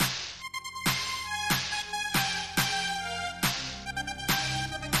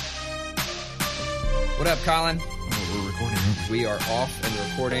What up, Colin? Oh, we're recording. We are off and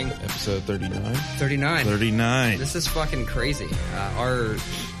recording. Episode 39. 39. 39. This is fucking crazy.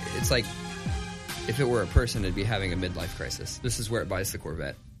 It's like if it were a person, it'd be having a midlife crisis. This is where it buys the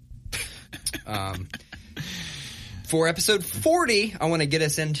Corvette. For episode 40, I want to get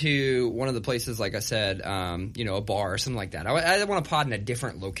us into one of the places, like I said, a bar or something like that. I want to pod in a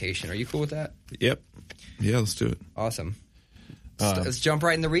different location. Are you cool with that? Yep. Yeah, let's do it. Awesome. Let's jump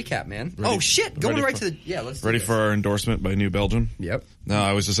right in the recap, man. Let's ready for our endorsement by New Belgium. Yep. No,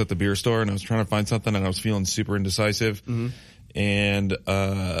 I was just at the beer store and I was trying to find something and I was feeling super indecisive. Mm-hmm. And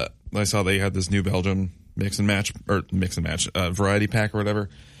I saw they had this New Belgium mix and match variety pack or whatever.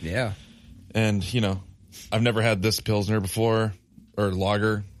 Yeah. And I've never had this Pilsner before or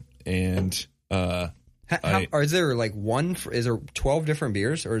lager, and is there like is there 12 different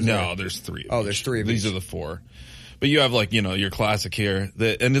beers or there's three. There's three of these each. Are the four. But you have your classic here.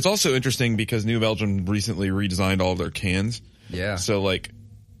 And it's also interesting because New Belgium recently redesigned all their cans. Yeah. So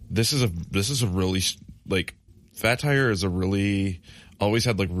this is a really Fat Tire is always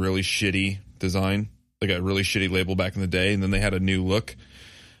had really shitty design, like a really shitty label back in the day, and then they had a new look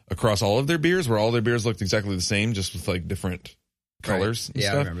across all of their beers where all their beers looked exactly the same, just with different colors. Right. And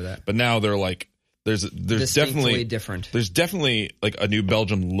stuff. I remember that. But now they're there's definitely different. There's definitely a New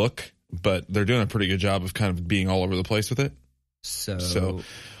Belgium look. But they're doing a pretty good job of kind of being all over the place with it. So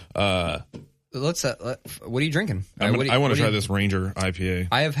let's. What are you drinking? I want to try this Ranger IPA.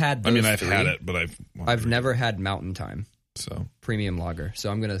 I have had. I've had it, but I've never had Mountain Time. So premium lager. So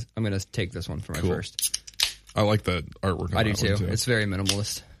I'm gonna take this one for my first. I like the artwork. I do too. It's very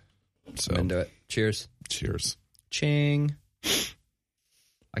minimalist. So I'm into it. Cheers. Cheers. Ching.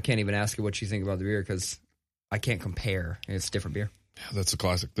 I can't even ask you what you think about the beer because I can't compare. It's different beer. Yeah, that's a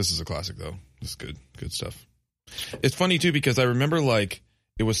classic. This is a classic, though. This is good stuff. It's funny, too, because I remember,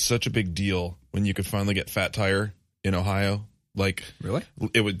 it was such a big deal when you could finally get Fat Tire in Ohio. Really?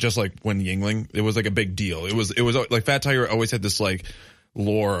 It was just like when Yuengling. It was, a big deal. It was Fat Tire always had this,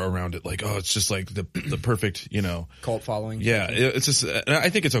 lore around it. It's just, the perfect, cult following. Yeah, it's just, I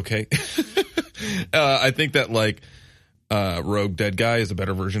think it's okay. I think that, Rogue Dead Guy is a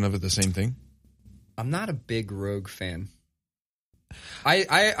better version of it, the same thing. I'm not a big Rogue fan.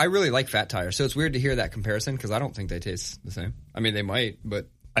 I really like Fat Tire, so it's weird to hear that comparison because I don't think they taste the same. I mean, they might, but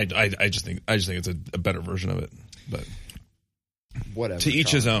I just think it's a better version of it. But whatever. To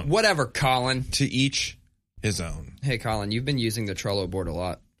each his own. Whatever, Colin. To each his own. Hey, Colin, you've been using the Trello board a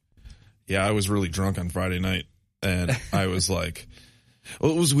lot. Yeah, I was really drunk on Friday night, and I was well,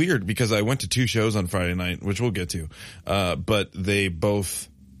 it was weird because I went to 2 shows on Friday night, which we'll get to, but they both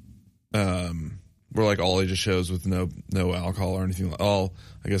were all ages shows with no alcohol or anything. I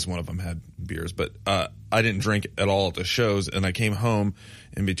guess one of them had beers, but I didn't drink at all at the shows, and I came home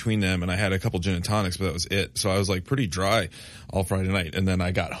in between them, and I had a couple gin and tonics, but that was it. So I was pretty dry all Friday night, and then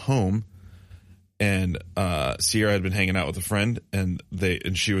I got home, and Sierra had been hanging out with a friend, and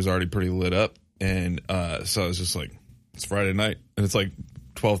she was already pretty lit up, and so I was just it's Friday night, and it's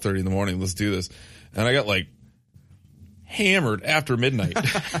 12:30 in the morning. Let's do this, and I got hammered after midnight.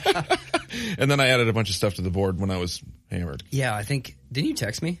 And then I added a bunch of stuff to the board when I was hammered. Yeah, I think. Didn't you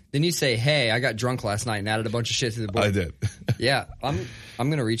text me? Didn't you say, "Hey, I got drunk last night and added a bunch of shit to the board"? I did. Yeah, I'm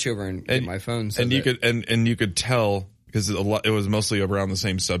gonna reach over and get my phone. So you could tell because it was mostly around the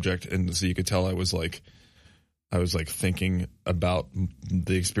same subject, and so you could tell I was thinking about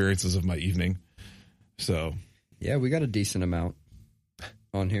the experiences of my evening. So yeah, we got a decent amount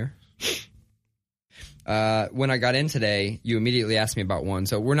on here. When I got in today, you immediately asked me about one.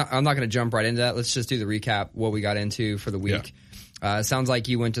 So I'm not going to jump right into that. Let's just do the recap, what we got into for the week. Yeah. Sounds like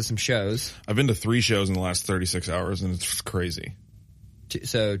you went to some shows. I've been to 3 shows in the last 36 hours, and it's crazy.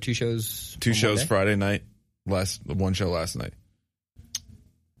 So 2 shows? 2 shows Friday night, 1 show last night.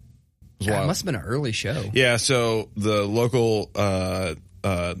 It must have been an early show. Yeah, so the local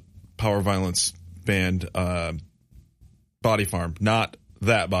power violence band, Body Farm, not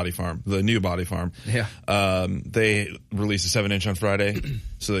that Body Farm, the new Body Farm. Yeah. They released a 7-inch on Friday,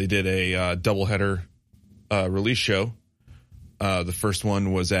 so they did a doubleheader release show. The first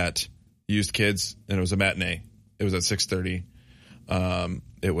one was at Used Kids, and it was a matinee. It was at 6:30.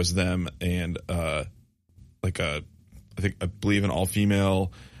 It was them and I believe an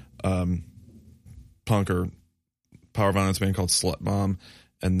all-female punk or power violence band called Slut Bomb,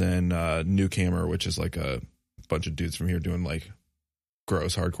 and then Newcomer, which is a bunch of dudes from here doing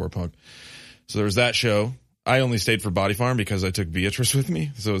gross hardcore punk. So there was that show. I only stayed for Body Farm because I took Beatrice with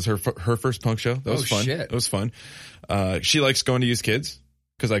me. So it was her first punk show. That was fun. Shit. It was fun. She likes going to Used Kids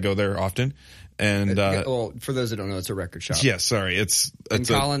because I go there often. And well, for those that don't know, it's a record shop. yeah, sorry, it's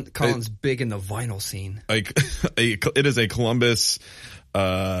Colin's big in the vinyl scene. Like it is a Columbus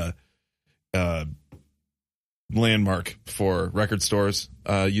landmark for record stores.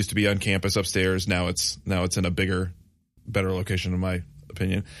 Used to be on campus upstairs. Now it's in a bigger, better location in my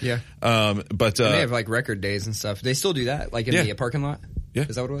opinion. Yeah. But and they have like record days and stuff. They still do that, like in the parking lot. Yeah.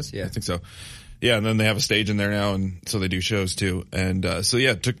 Is that what it was? Yeah, I think so. Yeah, and then they have a stage in there now, and so they do shows too. And so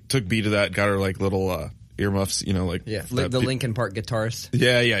yeah, took B to that. Got her like little earmuffs, like the Linkin Park guitarist.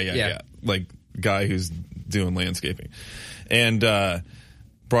 Yeah. Like guy who's doing landscaping, and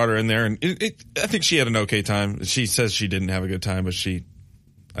brought her in there, and I think she had an okay time. She says she didn't have a good time, but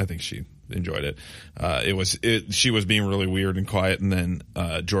I think she enjoyed it. She was being really weird and quiet, and then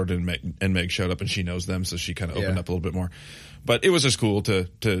Jordan and Meg showed up, and she knows them, so she kind of opened up a little bit more. But it was just cool to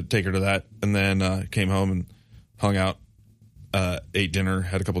take her to that, and then came home and hung out, ate dinner,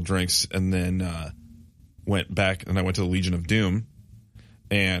 had a couple drinks, and then went back, and I went to the Legion of Doom.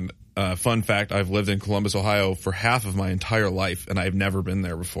 And fun fact, I've lived in Columbus, Ohio for half of my entire life, and I've never been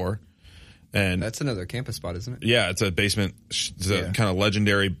there before. And that's another campus spot, isn't it? Yeah, it's a basement. It's a kind of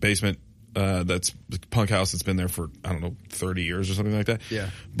legendary basement that's a punk house that's been there for, I don't know, 30 years or something like that. Yeah.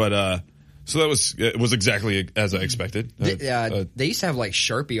 But so it was exactly as I expected. They used to have like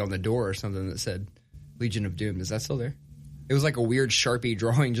Sharpie on the door or something that said Legion of Doom. Is that still there? It was like a weird Sharpie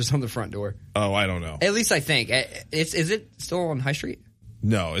drawing just on the front door. Oh, I don't know. At least I think. Is it still on High Street?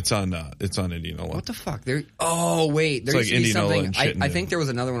 No, it's on Indianola. What the fuck? There used to be something. I think there was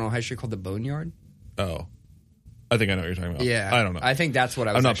another one on High Street called the Boneyard. Oh. I think I know what you're talking about. Yeah. I don't know. I think that's what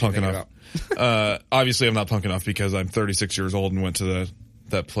I was I'm not punk enough. about. Obviously, I'm not punk enough because I'm 36 years old and went to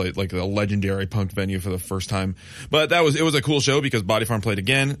that play, like the legendary punk venue for the first time. But it was a cool show because Body Farm played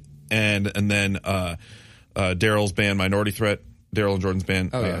again, and then Daryl's band Minority Threat, Daryl and Jordan's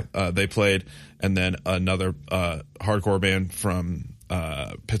band, they played, and then another hardcore band from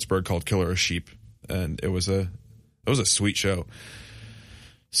Pittsburgh called Killer of Sheep, and it was a sweet show.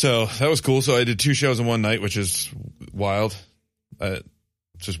 So that was cool. So I did 2 shows in one night, which is wild.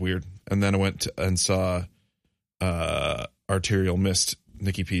 Just weird. And then I went and saw Arterial Mist,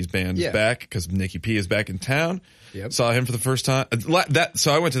 Nikki P's band back, because Nikki P is back in town. Yep. Saw him for the first time.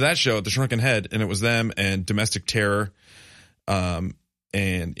 So I went to that show at the Shrunken Head, and it was them and Domestic Terror, and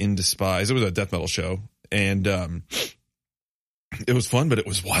In Despise. It was a death metal show, and it was fun, but it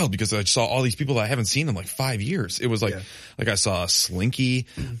was wild because I saw all these people that I haven't seen in like 5 years. It was like I saw Slinky,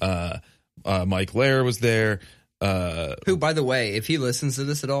 Mike Lair was there. Who, by the way, if he listens to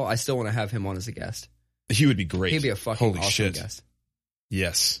this at all, I still want to have him on as a guest. He would be great. He'd be a fucking awesome guest.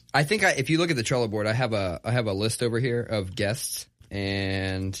 Yes. I think if you look at the Trello board, I have a list over here of guests,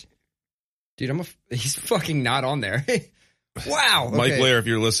 and dude, he's fucking not on there. Wow. Okay. Mike Lair, if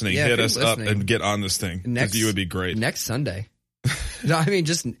you're listening, hit us up and get on this thing. Because you would be great. Next Sunday. No, I mean,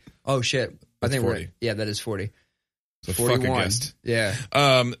 oh shit. I think 40. That is 40. So 41. Fuck a guest. Yeah.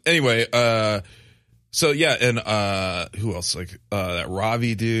 Anyway, so yeah, and who else? Like that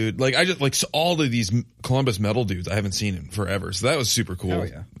Ravi dude. Like I just like all of these Columbus metal dudes I haven't seen in forever. So that was super cool. Oh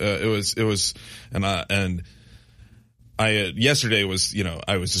yeah. It was, and I yesterday was,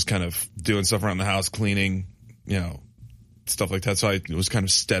 I was just kind of doing stuff around the house, cleaning, stuff like that. So I was kind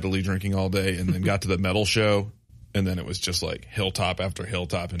of steadily drinking all day, and then got to the metal show, and then it was just like hilltop after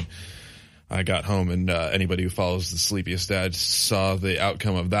hilltop, and I got home, and anybody who follows the Sleepiest Dad saw the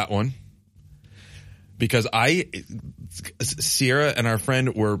outcome of that one. Because Sierra and our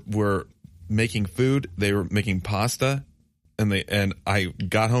friend were making food. They were making pasta, and I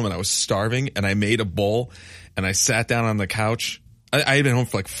got home and I was starving, and I made a bowl, and I sat down on the couch. I had been home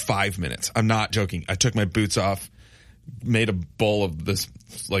for like 5 minutes. I'm not joking. I took my boots off, made a bowl of this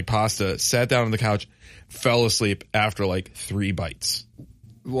like pasta, sat down on the couch, fell asleep after like 3 bites.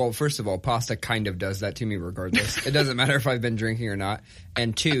 Well, first of all, pasta kind of does that to me regardless. It doesn't matter if I've been drinking or not.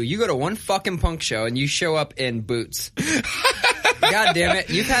 And 2, you go to one fucking punk show and you show up in boots. God damn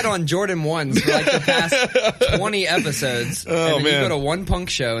it. You've had on Jordan 1s for like the past 20 episodes. Oh, and then man. you go to one punk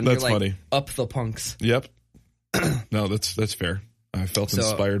show and That's you're like, funny. Up the punks. Yep. No, that's fair. I felt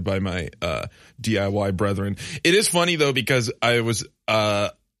inspired by my DIY brethren. It is funny, though, because I was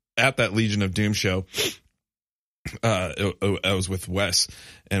at that Legion of Doom show. I was with Wes,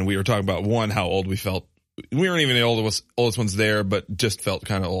 and we were talking about how old we felt. We weren't even the oldest ones there, but just felt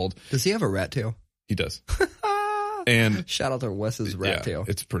kind of old. Does he have a rat tail? He does. And shout out to Wes's rat tail.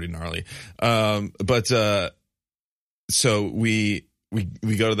 It's pretty gnarly. So we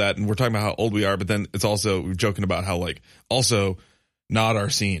go to that, and we're talking about how old we are, but then it's also we're joking about how like also not our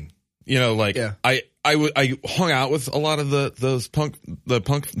scene. I hung out with a lot of those punks.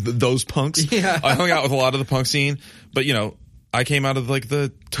 Yeah. I hung out with a lot of the punk scene, but I came out of like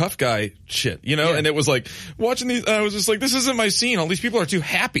the tough guy shit, and it was like watching these. I was just like, this isn't my scene. All these people are too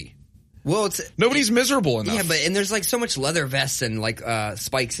happy. Well, nobody's miserable enough. Yeah, and there's like so much leather vests and like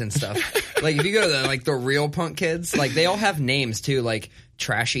spikes and stuff. Like if you go to the real punk kids, like they all have names too, like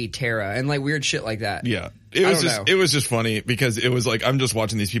Trashy Terra and like weird shit like that. Yeah, it was just funny because it was like I'm just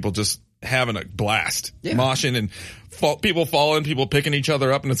watching these people just having a blast, moshing and people falling, people picking each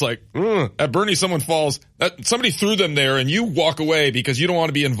other up, and it's like at Bernie, someone falls, somebody threw them there, and you walk away because you don't want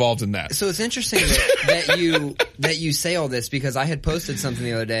to be involved in that. So it's interesting that you say all this because I had posted something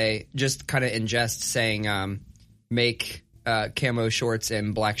the other day, just kind of in jest, saying make camo shorts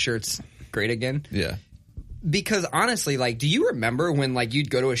and black shirts great again. Yeah. Because honestly, like, do you remember when like you'd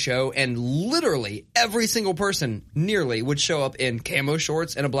go to a show and literally every single person nearly would show up in camo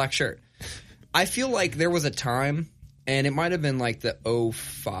shorts and a black shirt? I feel like there was a time, and it might have been like the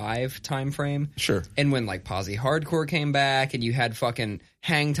 2005 time frame. Sure. And when like Posse Hardcore came back and you had fucking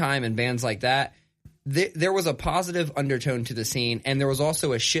Hang Time and bands like that, there was a positive undertone to the scene, and there was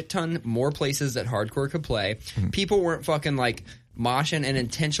also a shit ton more places that hardcore could play. Mm-hmm. People weren't fucking like moshing and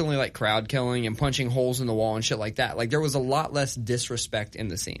intentionally like crowd killing and punching holes in the wall and shit like that. Like there was a lot less disrespect in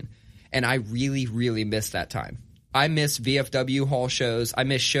the scene. And I really, really miss that time. I miss VFW hall shows. I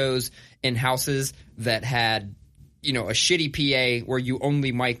miss shows in houses that had, a shitty PA where you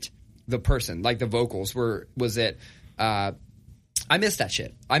only mic'd the person, like the vocals was it. I miss that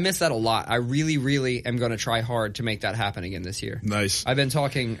shit. I miss that a lot. I really, really am going to try hard to make that happen again this year. Nice. I've been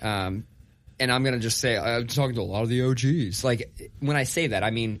talking, and I'm going to just say, I'm talking to a lot of the OGs. Like, when I say that,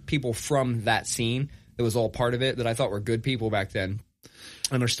 I mean people from that scene that was all part of it that I thought were good people back then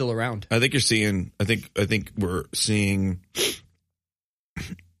and are still around. I think I think we're seeing,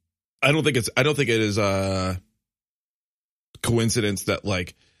 I don't think it is a coincidence that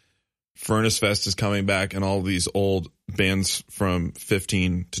like Furnace Fest is coming back and all these old bands from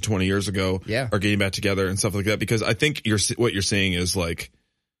 15 to 20 years ago are getting back together and stuff like that, because I think what you're seeing is like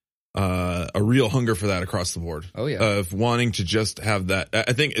a real hunger for that across the board. Oh yeah. Of wanting to just have that.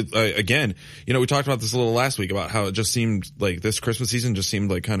 I think again, we talked about this a little last week about how it just seemed like this Christmas season just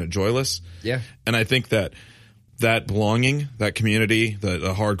seemed like kind of joyless. Yeah. And I think that belonging, that community,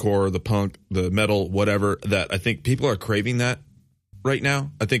 the hardcore, the punk, the metal, whatever, that I think people are craving that right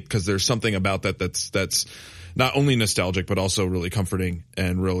now. I think because there's something about that's not only nostalgic but also really comforting,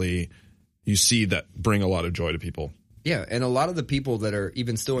 and really you see that bring a lot of joy to people. Yeah, and a lot of the people that are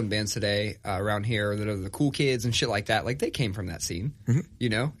even still in bands today around here that are the cool kids and shit like that, like they came from that scene,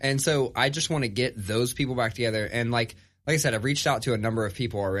 And so I just want to get those people back together. And like I said, I've reached out to a number of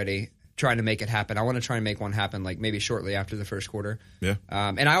people already trying to make it happen. I want to try and make one happen like maybe shortly after the first quarter. Yeah.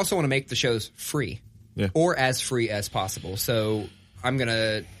 And I also want to make the shows free or as free as possible. So I'm going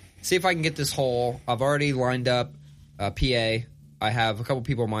to see if I can get this whole, I've already lined up PA. I have a couple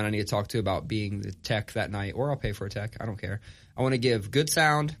people of mine I need to talk to about being the tech that night, or I'll pay for a tech. I don't care. I want to give good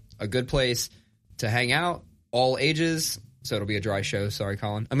sound, a good place to hang out, all ages. So it'll be a dry show. Sorry,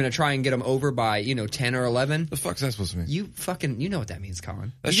 Colin. I'm going to try and get them over by, 10 or 11. The fuck's that supposed to mean? You know what that means,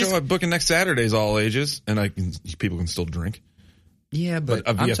 Colin. That show I'm booking next Saturday's all ages, and people can still drink. Yeah, but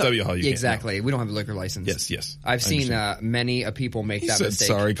a VFW hall, you can't. Exactly. We don't have a liquor license. Yes. I've seen many people make that mistake.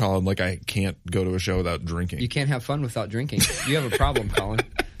 Sorry, Colin. Like I can't go to a show without drinking. You can't have fun without drinking. You have a problem, Colin.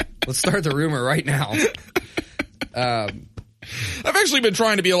 Let's start the rumor right now. I've actually been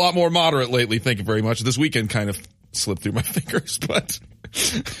trying to be a lot more moderate lately. Thank you very much. This weekend kind of slipped through my fingers, but.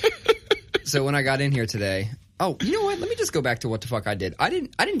 So when I got in here today. Oh, you know what? Let me just go back to what the fuck I did. I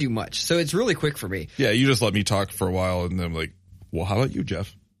didn't do much, so it's really quick for me. Yeah, you just let me talk for a while, and then I'm like, well, how about you,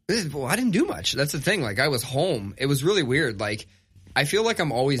 Jeff? Well, I didn't do much. That's the thing. Like, I was home. It was really weird. Like, I feel like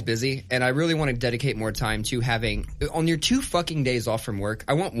I'm always busy, and I really want to dedicate more time to having, on your 2 fucking days off from work,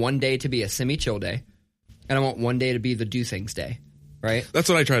 I want one day to be a semi-chill day, and I want one day to be the do things day, right? That's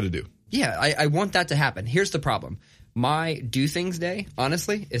what I try to do. Yeah, I want that to happen. Here's the problem. My do things day,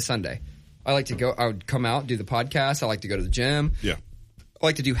 honestly, is Sunday. I would come out, do the podcast. I like to go to the gym. Yeah. I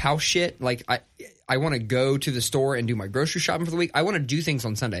like to do house shit. Like, I want to go to the store and do my grocery shopping for the week. I want to do things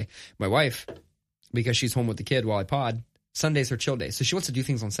on Sunday. My wife, because she's home with the kid while I pod, Sunday's her chill day. So she wants to do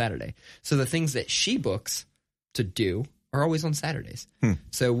things on Saturday. So the things that she books to do are always on Saturdays.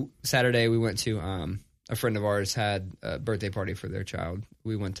 So Saturday we went to, a friend of ours had a birthday party for their child.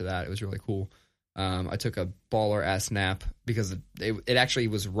 We went to that. It was really cool. I took a baller ass nap because it actually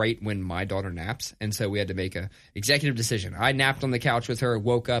was right when my daughter naps. And so we had to make a executive decision. I napped on the couch with her,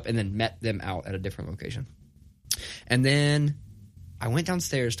 woke up, and then met them out at a different location. And then I went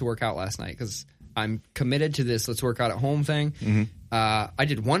downstairs to work out last night because I'm committed to this let's work out at home thing. Mm-hmm. I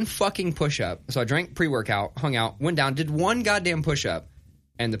did one fucking push-up. So I drank pre-workout, hung out, went down, did one goddamn push-up,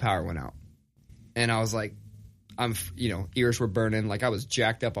 and the power went out. And I was like, ears were burning. Like I was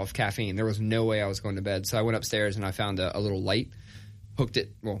jacked up off caffeine. There was no way I was going to bed. So I went upstairs and I found a little light. Hooked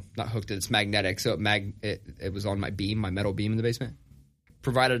it. Well, not hooked it. It's magnetic. So it was on my beam, my metal beam in the basement.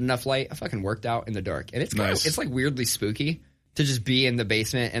 Provided enough light. I fucking worked out in the dark. And it's nice. It's like weirdly spooky to just be in the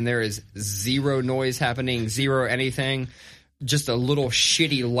basement and there is zero noise happening, zero anything. Just a little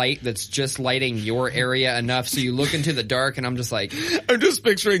shitty light that's just lighting your area enough so you look into the dark and I'm just like... I'm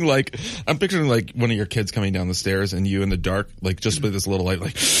picturing like one of your kids coming down the stairs and you in the dark, like just with this little light,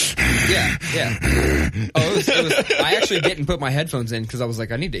 like... Yeah. Oh, I actually didn't put my headphones in because I was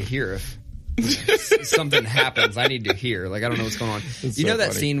like, I need to hear if something happens. I need to hear. Like, I don't know what's going on. That's you know so that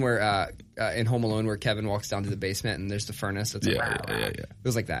funny. scene where in Home Alone where Kevin walks down to the basement and there's the furnace? It's like, Yeah. It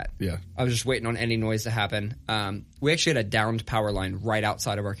was like that. Yeah. I was just waiting on any noise to happen. We actually had a downed power line right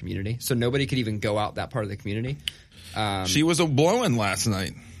outside of our community, so nobody could even go out that part of the community. She was blowing last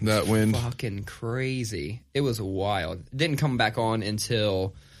night, that wind. Fucking crazy. It was wild. It didn't come back on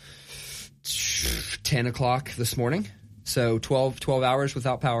until 10 o'clock this morning. So 12 hours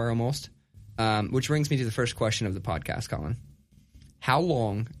without power almost. Which brings me to the first question of the podcast, Colin. How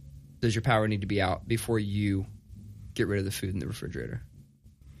long does your power need to be out before you get rid of the food in the refrigerator?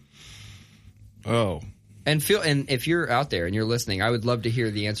 Oh. And if you're out there and you're listening, I would love to hear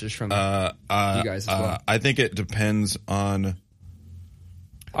the answers from you guys as well. I think it depends on...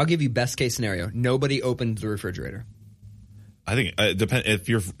 I'll give you best case scenario. Nobody opened the refrigerator. I think it depends if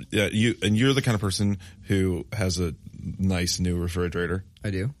you're the kind of person who has a nice new refrigerator.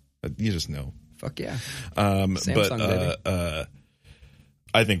 I do. You just know. Fuck yeah. Samsung, baby.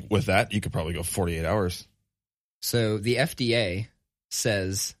 I think with that you could probably go 48 hours. So the FDA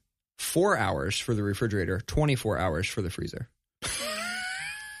says 4 hours for the refrigerator, 24 hours for the freezer.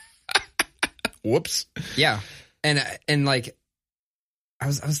 Whoops. Yeah. And like I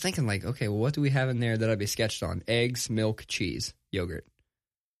was thinking like, okay, well what do we have in there that I'd be sketched on? Eggs, milk, cheese, yogurt.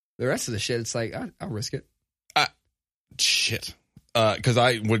 The rest of the shit, it's like I'll risk it. Shit. Because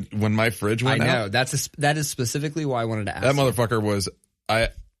when my fridge went out, that is specifically why I wanted to ask. That motherfucker was I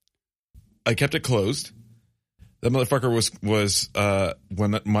kept it closed. That motherfucker was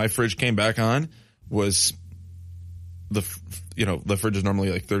when my fridge came back on was the fridge is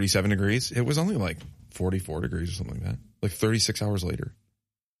normally like 37 degrees. It was only like 44 degrees or something like that. Like 36 hours later.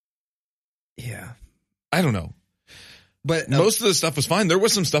 Yeah. I don't know. But most of the stuff was fine. There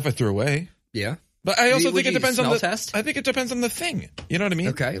was some stuff I threw away. Yeah. But I also think it depends on the test. I think it depends on the thing. You know what I mean?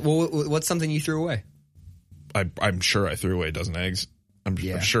 Okay. Well, what's something you threw away? I'm sure I threw away a dozen eggs. I'm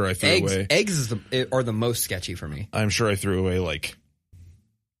sure I threw away eggs are the most sketchy for me. I'm sure I threw away like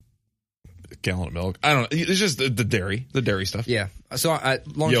a gallon of milk. I don't know. It's just the dairy stuff. Yeah. So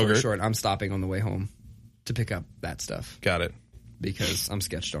long Yogurt. story short, I'm stopping on the way home to pick up that stuff. Got it. Because I'm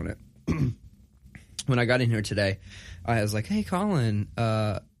sketched on it. When I got in here today, I was like, "Hey, Colin,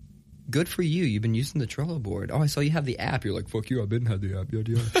 good for you. You've been using the Trello board. Oh, I saw you have the app." You're like, "Fuck you, I've been had the app."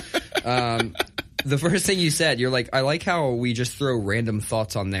 Yeah. The first thing you said, you're like, "I like how we just throw random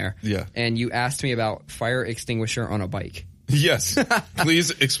thoughts on there." Yeah. And you asked me about fire extinguisher on a bike. Yes.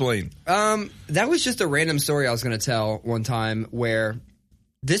 Please explain. That was just a random story I was going to tell one time where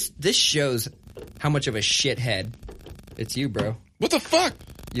this shows how much of a shithead. It's you, bro. What the fuck?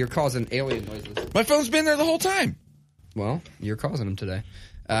 You're causing alien noises. My phone's been there the whole time. Well, you're causing them today.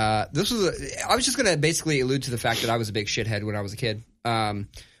 I was just going to basically allude to the fact that I was a big shithead when I was a kid.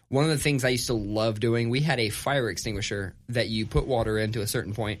 One of the things I used to love doing, we had a fire extinguisher that you put water into a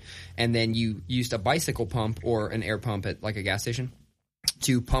certain point, and then you used a bicycle pump or an air pump at like a gas station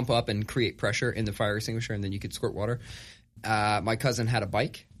to pump up and create pressure in the fire extinguisher, and then you could squirt water. My cousin had a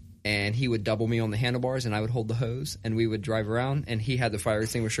bike, and he would double me on the handlebars, and I would hold the hose, and we would drive around, and he had the fire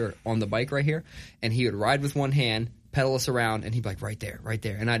extinguisher on the bike right here, and he would ride with one hand, pedal us around, and he'd be like, right there,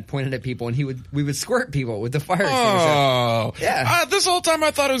 and I'd point it at people, and we would squirt people with the fire extinguisher. Oh. Yeah. This whole time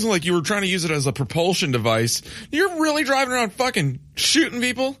I thought it was like you were trying to use it as a propulsion device. You're really driving around fucking shooting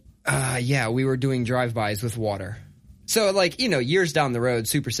people? Yeah, we were doing drive-bys with water. So, like, years down the road,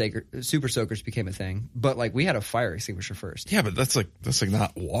 super soakers became a thing. But, like, we had a fire extinguisher first. Yeah, but that's like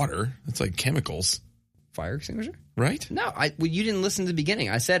not water. That's like chemicals. Fire extinguisher? Right? No, you didn't listen to the beginning.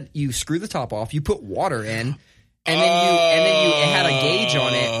 I said you screw the top off, you put water in, and then you it had a gauge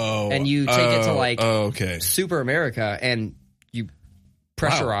on it, and you take it to, like, Super America, and you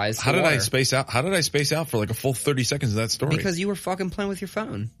pressurize the How did water. I space out for like a full 30 seconds of that story? Because you were fucking playing with your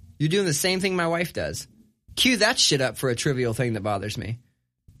phone. You're doing the same thing my wife does. Cue that shit up for a trivial thing that bothers me.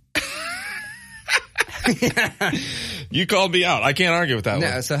 You called me out. I can't argue with that No,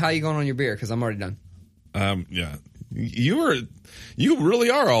 one. so how you going on your beer? Because I'm already done. Yeah. You really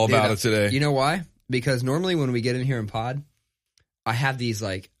are all about Dude, it today. You know why? Because normally when we get in here and pod, I have these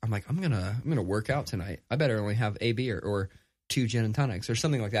I'm gonna work out tonight. I better only have a beer or 2 gin and tonics or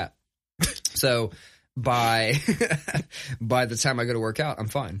something like that. So by the time I go to work out, I'm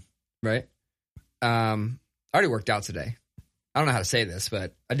fine, right? I already worked out today. I don't know how to say this,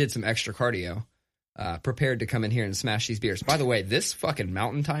 but I did some extra cardio. Prepared to come in here and smash these beers. By the way, this fucking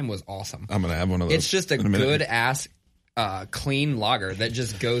Mountain Time was awesome. I'm going to have one of those. It's just a good ass clean lager that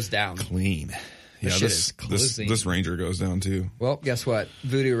just goes down. Clean. Yeah, shit is closing. this Ranger goes down too. Well, guess what?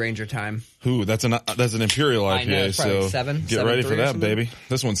 Voodoo Ranger time. Ooh, that's an Imperial IPA. I know, it's probably so 7, get ready for 7.3 or that, something. baby.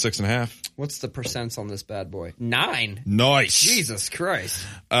 This one's 6.5. What's the percents on this bad boy? 9. Nice. Jesus Christ.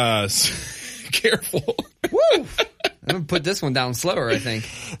 Careful. Woo! I'm gonna put this one down slower, I think.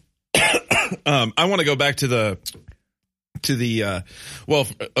 I want to go back to the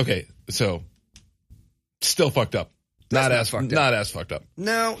okay, so still fucked up. Not as fucked up.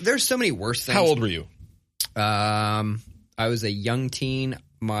 No, there's so many worse things. How old were you? I was a young teen.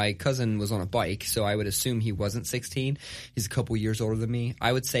 My cousin was on a bike, so I would assume he wasn't 16. He's a couple years older than me.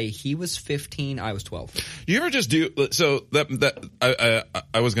 I would say he was 15. I was 12. You ever just do so that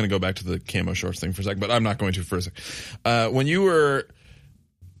I was going to go back to the camo shorts thing for a second, but I'm not going to for a second. When you were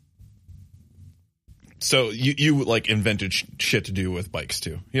so you like invented shit to do with bikes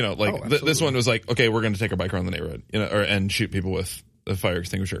too, you know, like this one was like, okay, we're going to take our bike around the neighborhood, you know, and shoot people with a fire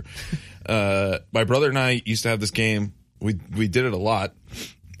extinguisher. My brother and I used to have this game. We did it a lot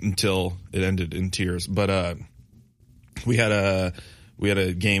until it ended in tears. But we had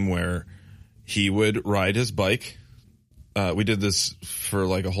a game where he would ride his bike. We did this for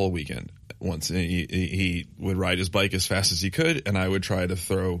like a whole weekend once. And he would ride his bike as fast as he could, and I would try to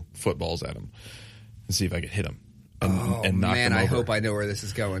throw footballs at him and see if I could hit him and knock him over. I hope I know where this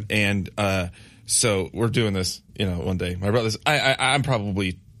is going. And so we're doing this, you know, one day. My brother's I'm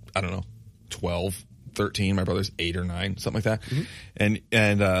probably, I don't know, 12. 13, my brother's 8 or 9, something like that. Mm-hmm.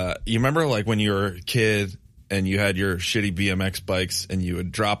 And you remember like when you were a kid and you had your shitty BMX bikes and you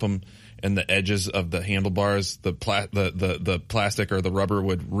would drop them and the edges of the handlebars, the plastic or the rubber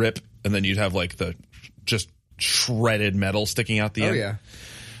would rip, and then you'd have like the just shredded metal sticking out the end. Yeah.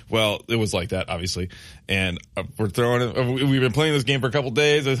 Well, it was like that, obviously. And we're throwing it. We've been playing this game for a couple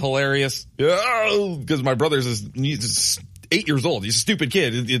days. It's hilarious. Because my brother's he's 8 years old. He's a stupid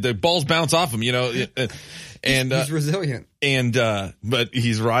kid. The balls bounce off him, you know. And he's resilient. And but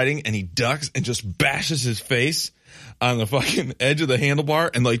he's riding and he ducks and just bashes his face on the fucking edge of the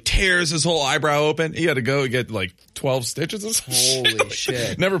handlebar and like tears his whole eyebrow open. He had to go get like 12 stitches or something. Holy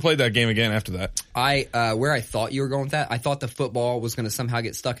shit. Never played that game again after that. Where I thought you were going with that, I thought the football was going to somehow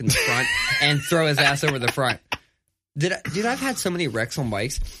get stuck in the front and throw his ass over the front. Dude, I've had so many wrecks on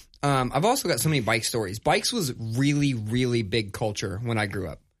bikes. I've also got so many bike stories. Bikes was really, really big culture when I grew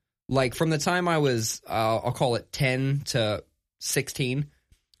up. Like from the time I was, I'll call it 10 to 16,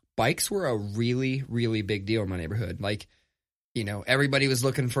 bikes were a really, really big deal in my neighborhood. Like, you know, everybody was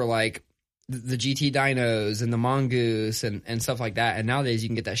looking for like the GT dynos and the Mongoose and stuff like that. And nowadays you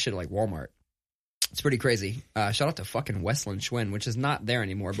can get that shit at like Walmart. It's pretty crazy. Shout out to fucking Westland Schwinn, which is not there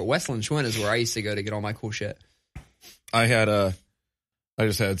anymore. But Westland Schwinn is where I used to go to get all my cool shit. I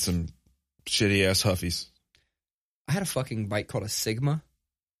just had some shitty ass Huffies. I had a fucking bike called a Sigma.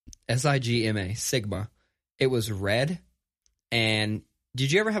 Sigma. Sigma. It was red. And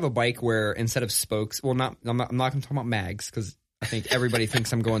did you ever have a bike where instead of spokes, well, I'm not going to talk about mags because I think everybody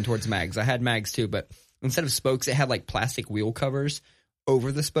thinks I'm going towards mags. I had mags too, but instead of spokes, it had like plastic wheel covers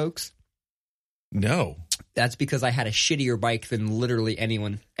over the spokes. No. That's because I had a shittier bike than literally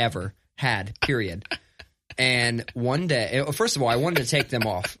anyone ever had, period. And one day, first of all, I wanted to take them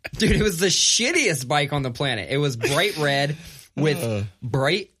off. Dude, it was the shittiest bike on the planet. It was bright red with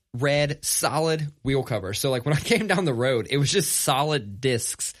bright red solid wheel cover. So like when I came down the road, it was just solid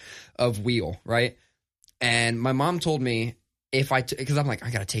discs of wheel, right? And my mom told me because I'm like, I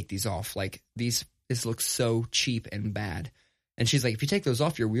got to take these off. Like this looks so cheap and bad. And she's like, if you take those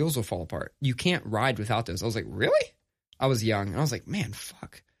off, your wheels will fall apart. You can't ride without those. I was like, really? I was young. And I was like, man,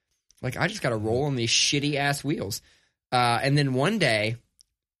 fuck. Like, I just got to roll on these shitty-ass wheels. And then one day,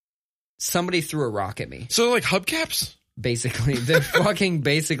 somebody threw a rock at me. So, like, hubcaps? Basically. They're fucking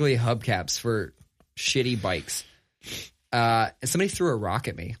basically hubcaps for shitty bikes. And somebody threw a rock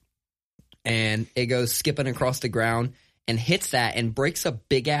at me. And it goes skipping across the ground and hits that and breaks a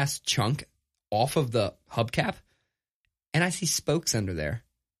big-ass chunk off of the hubcap. And I see spokes under there.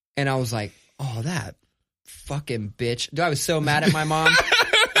 And I was like, oh, that fucking bitch. Dude, I was so mad at my mom.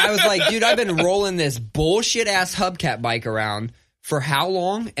 I was like, dude, I've been rolling this bullshit ass hubcap bike around for how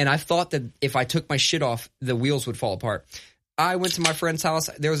long? And I thought that if I took my shit off, the wheels would fall apart. I went to my friend's house.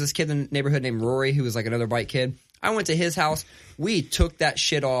 There was this kid in the neighborhood named Rory who was like another bike kid. I went to his house. We took that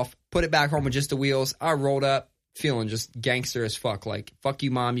shit off, put it back home with just the wheels. I rolled up feeling just gangster as fuck. Like, fuck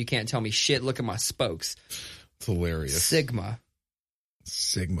you, Mom. You can't tell me shit. Look at my spokes. It's hilarious. Sigma.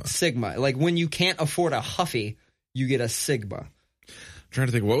 Like, when you can't afford a Huffy, you get a Sigma. I'm trying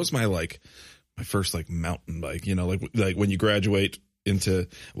to think, what was my first like mountain bike? You know, like when you graduate into,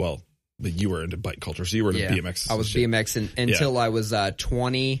 well, you were into bike culture, so you were into BMX. I was BMX until I was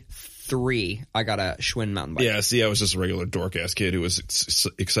 23. I got a Schwinn mountain bike. Yeah, see, I was just a regular dork ass kid who was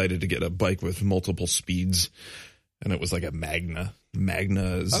excited to get a bike with multiple speeds, and it was like a Magna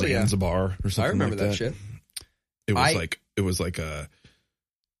Zanzibar or something. I remember like that shit. It was like a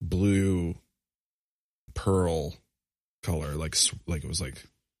blue pearl color, like it was like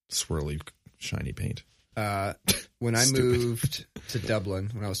swirly shiny paint. When I moved to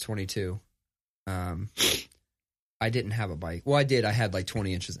Dublin when I was 22, I didn't have a bike. Well, I did. I had like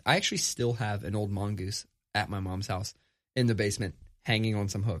 20 inches. I actually still have an old Mongoose at my mom's house in the basement, hanging on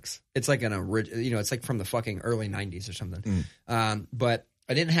some hooks. It's like it's like from the fucking early 90s or something. But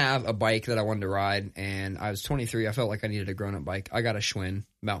I didn't have a bike that I wanted to ride, and I was 23. I felt like I needed a grown-up bike. I got a Schwinn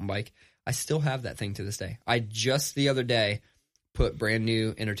mountain bike. I still have that thing to this day. I just the other day put brand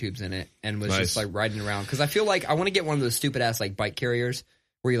new inner tubes in it and was just like riding around because I feel like I want to get one of those stupid ass like bike carriers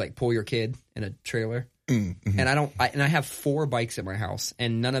where you like pull your kid in a trailer. Mm-hmm. And I have 4 bikes at my house,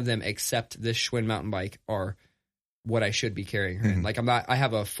 and none of them except this Schwinn mountain bike are what I should be carrying her in. Like I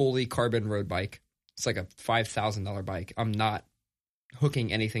have a fully carbon road bike. It's like a $5,000 bike. I'm not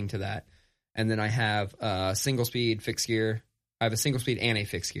hooking anything to that. And then I have a single speed fixed gear. I have a single speed and a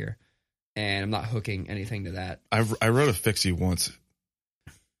fixed gear, and I'm not hooking anything to that. I rode a fixie once.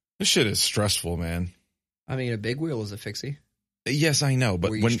 This shit is stressful, man. I mean, a big wheel is a fixie. Yes, I know,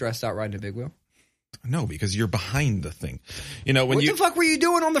 but were you stressed out riding a big wheel? No, because you're behind the thing. You know, what the fuck were you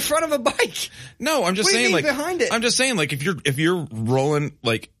doing on the front of a bike? No, I'm just saying, like, behind it? I'm just saying, like, if you're rolling,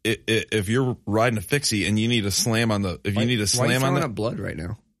 like, if you're riding a fixie and you need to slam on the, why are you throwing up blood right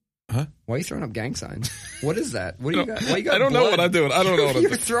now? Huh? Why are you throwing up gang signs? What is that? What do you got? Why you got I don't know what I'm doing. I don't know what I'm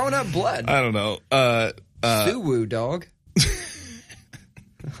doing. You're throwing up blood. I don't know. Suwoo, dog.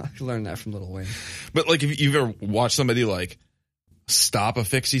 I learned that from Lil Wayne. But like, if you've ever watched somebody like stop a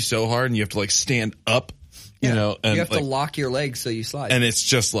fixie so hard and you have to like stand up, you know, and you have like, to lock your legs so you slide. And it's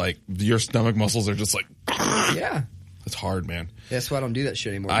just like your stomach muscles are just like, yeah. It's hard, man. That's why I don't do that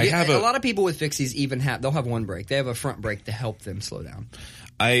shit anymore. A lot of people with fixies they'll have one brake. They have a front brake to help them slow down.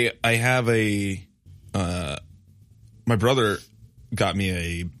 I have my brother got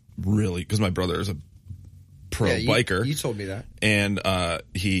me because my brother is a pro biker. You told me that. And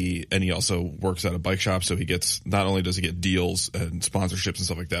he also works at a bike shop, so he gets, not only does he get deals and sponsorships and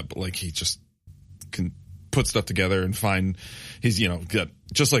stuff like that, but like he just can put stuff together and find, he's, got,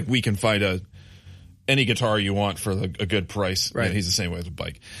 just like we can find any guitar you want for a good price. Right. And he's the same way with a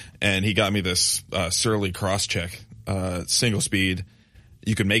bike. And he got me this Surly Crosscheck single speed.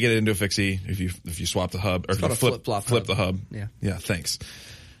 You can make it into a fixie if you swap the hub, or if you flip the hub. Yeah. Thanks.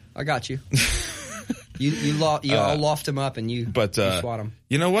 I got you. You all loft them up and you swat them.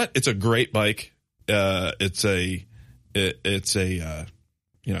 You know what? It's a great bike. It's a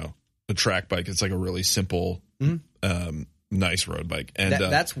track bike. It's like a really simple, nice road bike. And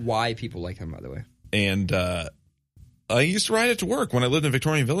that's why people like him, by the way. And I used to ride it to work when I lived in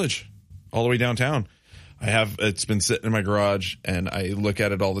Victorian Village, all the way downtown. It's been sitting in my garage, and I look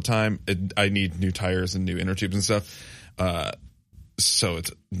at it all the time. I need new tires and new inner tubes and stuff. So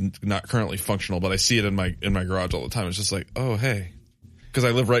it's not currently functional, but I see it in my garage all the time. It's just like, oh, hey. Because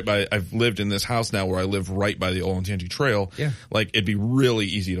I've lived in this house now where I live right by the Olentangy Trail. Yeah. Like, it'd be really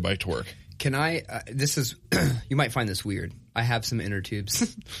easy to bike to work. Can I, you might find this weird. I have some inner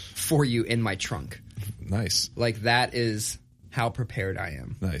tubes for you in my trunk. Nice. Like, that is how prepared I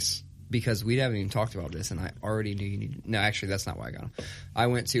am. Nice. Because we haven't even talked about this, and I already knew you needed. No, actually, that's not why I got them. I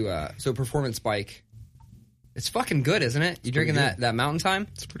went to performance bike. It's fucking good, isn't it? You drinking that Mountain Time?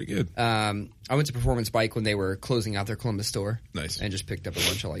 It's pretty good. I went to Performance Bike when they were closing out their Columbus store. Nice. And just picked up a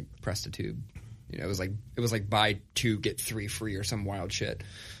bunch of like Presta Tube. It was like buy 2 get 3 free or some wild shit.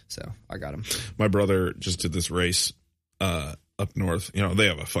 So I got them. My brother just did this race up north. They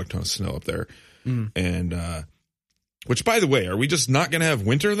have a fuck ton of snow up there, and. Which, by the way, are we just not going to have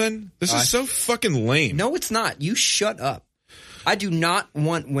winter then? This is so fucking lame. No, it's not. You shut up. I do not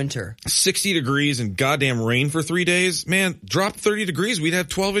want winter. 60 degrees and goddamn rain for 3 days? Man, drop 30 degrees, we'd have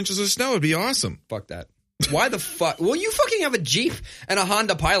 12 inches of snow. It'd be awesome. Fuck that. Why the fuck? Well, you fucking have a Jeep and a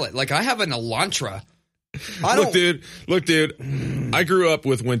Honda Pilot. Like, I have an Elantra. Look, dude. I grew up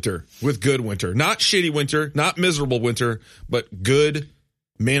with winter, with good winter. Not shitty winter, not miserable winter, but good,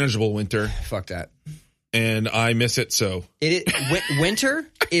 manageable winter. Fuck that. And I miss it so. Winter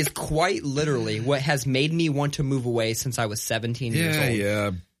is quite literally what has made me want to move away since I was 17 years old.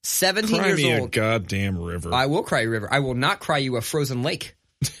 Yeah. 17 Cry years me old. a goddamn river. I will cry a river. I will not cry you a frozen lake.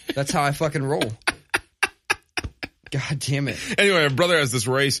 That's how I fucking roll. God damn it. Anyway, my brother has this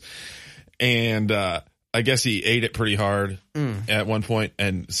race, and I guess he ate it pretty hard at one point,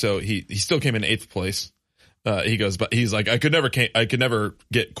 and so he still came in 8th place. He goes, but he's like, I could never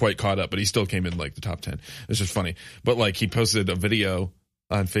get quite caught up, but he still came in like the top 10. It's just funny. But like, he posted a video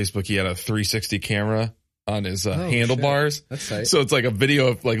on Facebook. He had a 360 camera on his handlebars. Shit. That's tight. So it's like a video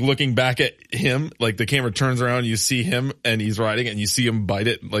of like looking back at him, like the camera turns around, you see him and he's riding it and you see him bite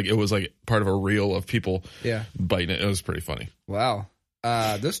it. Like it was like part of a reel of people biting it. It was pretty funny. Wow.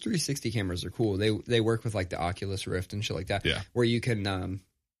 Those 360 cameras are cool. They work with like the Oculus Rift and shit like that. Yeah. Where you can,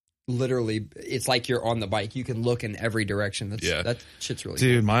 literally, it's like you're on the bike. You can look in every direction. That shit's really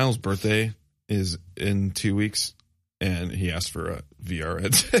Dude, cool. Miles' birthday is in 2 weeks, and he asked for a VR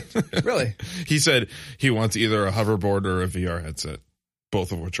headset. Really? He said he wants either a hoverboard or a VR headset,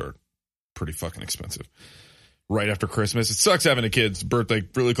 both of which are pretty fucking expensive. Right after Christmas. It sucks having a kid's birthday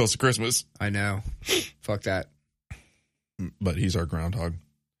really close to Christmas. I know. Fuck that. But he's our groundhog.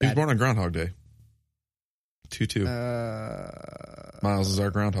 He was born on Groundhog Day. 2-2. Miles is our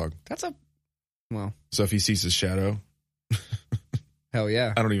groundhog. That's a... Well... So if he sees his shadow... Hell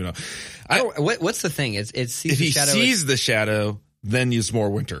yeah. I don't even know. What's the thing? It's sees if the he shadow, sees the shadow, then it's more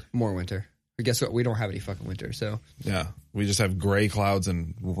winter. more winter. But guess what? We don't have any fucking winter, so Yeah. We just have gray clouds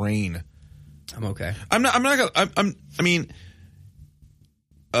and rain. I'm okay.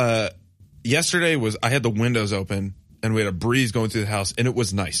 Yesterday I had the windows open and we had a breeze going through the house and it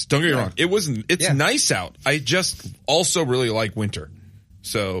was nice. Don't get me wrong. It's nice out. I just also really like winter.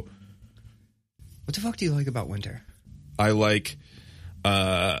 So What the fuck do you like about winter? I like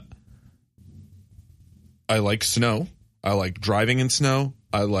snow. I like driving in snow.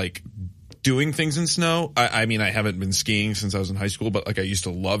 I like doing things in snow. I mean, I haven't been skiing since I was in high school, but like I used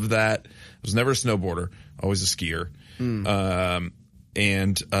to love that. I was never a snowboarder, always a skier.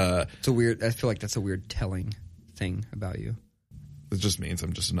 It's a weird. I feel like that's a weird telling thing about you. It just means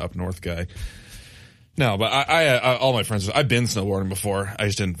I'm just an up north guy. No, but I all my friends, I've been snowboarding before. I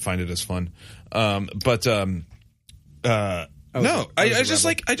just didn't find it as fun. I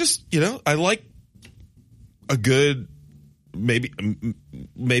like a good,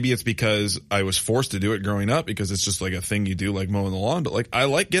 maybe it's because I was forced to do it growing up because it's just like a thing you do, like mowing the lawn, but like I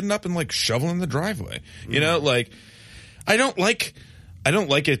like getting up and like shoveling the driveway, you know, like I don't like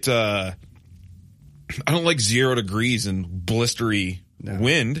it. I don't like 0 degrees and blistery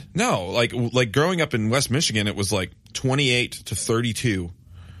wind. No, like growing up in West Michigan, it was like 28 to 32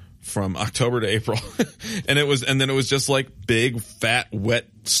 from October to April. and then it was just like big, fat, wet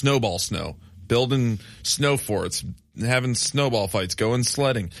snowball snow, building snow forts, having snowball fights, going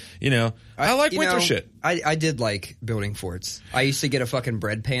sledding. You know, I like winter shit. I did like building forts. I used to get a fucking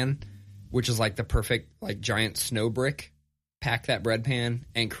bread pan, which is like the perfect like giant snow brick, pack that bread pan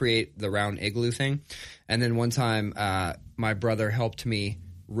and create the round igloo thing. And then one time, my brother helped me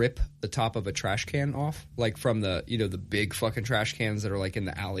rip the top of a trash can off, like from the, you know, the big fucking trash cans that are like in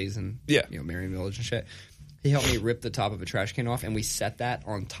the alleys and, you know, Marion Village and shit. He helped me rip the top of a trash can off and we set that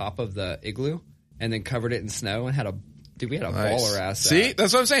on top of the igloo and then covered it in snow and we had a baller ass. See,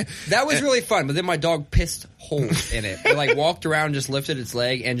 that's what I'm saying. That was really fun, but then my dog pissed holes in it. It like walked around, just lifted its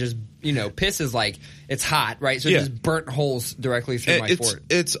leg and just, you know, piss is like, it's hot, right? So it just burnt holes directly through my fort.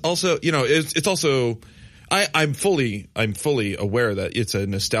 It's also, you know, it's also, I'm fully aware that it's a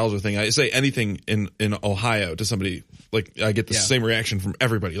nostalgia thing. I say anything in Ohio to somebody, like I get the same reaction from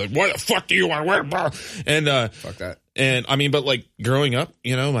everybody. Like, why the fuck do you want to wear a bar? And fuck that. And I mean, but like growing up,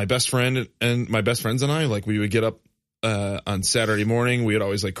 you know, my best friend and my best friends and I, like we would get up on Saturday morning. We would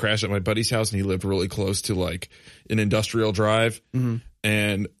always like crash at my buddy's house, and he lived really close to like an industrial drive. Mm-hmm.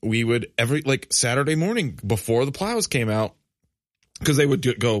 And we would every like Saturday morning before the plows came out, because they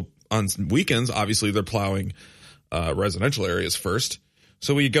would go on weekends. Obviously, they're plowing residential areas first,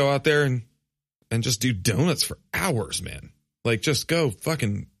 so we go out there and just do donuts for hours, man. Like just go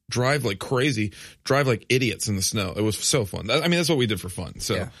fucking drive like crazy, drive like idiots in the snow. It was so fun. I mean, that's what we did for fun.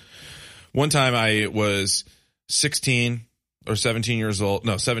 So one time I was 16 or 17 years old.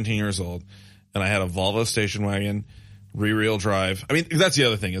 No, 17 years old. And I had a Volvo station wagon, rear-wheel drive. I mean, that's the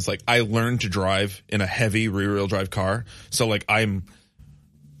other thing is like I learned to drive in a heavy rear-wheel drive car. So like I'm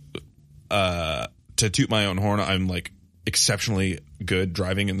to toot my own horn, I'm like exceptionally good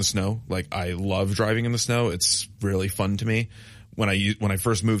driving in the snow. Like I love driving in the snow. It's really fun to me. When I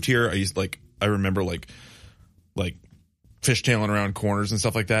first moved here, I remember like fishtailing around corners and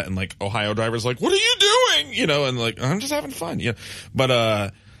stuff like that. And like Ohio drivers like, what are you doing? You know, and like, I'm just having fun. Yeah.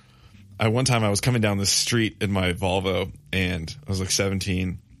 But, one time I was coming down this street in my Volvo and I was like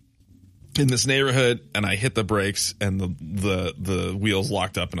 17 in this neighborhood and I hit the brakes and the wheels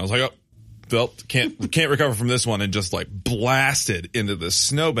locked up and I was like, oh, well, can't recover from this one, and just like blasted into this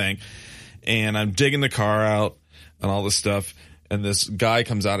snowbank. And I'm digging the car out and all this stuff. And this guy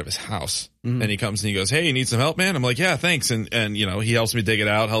comes out of his house and he comes and he goes, hey, you need some help, man? I'm like, yeah, thanks. And, you know, he helps me dig it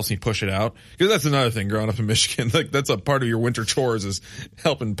out, helps me push it out. Cause that's another thing growing up in Michigan. Like that's a part of your winter chores is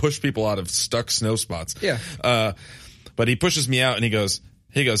helping push people out of stuck snow spots. Yeah. But he pushes me out and he goes,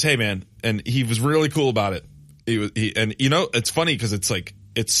 hey man. And he was really cool about it. And you know, it's funny cause it's like,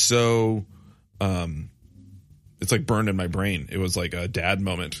 it's so, it's like burned in my brain. It was like a dad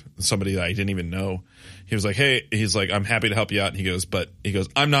moment. Somebody that I didn't even know. He was like, hey, he's like, I'm happy to help you out. And he goes,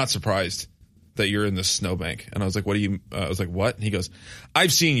 I'm not surprised that you're in this snowbank. And I was like, I was like, what? And he goes,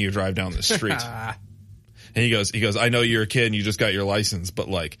 I've seen you drive down the street. And he goes, I know you're a kid and you just got your license, but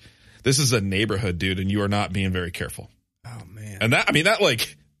like, this is a neighborhood, dude, and you are not being very careful. Oh man. And that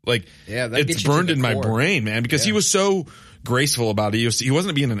yeah, that it's burned in my brain, man, because he was so graceful about it. He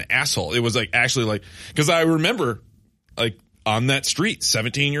wasn't being an asshole. It was like actually like, cause I remember like on that street,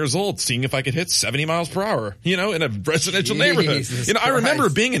 17 years old, seeing if I could hit 70 miles per hour, you know, in a residential neighborhood. You know, I remember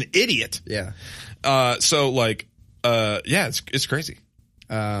being an idiot. Yeah. So like, yeah, it's crazy.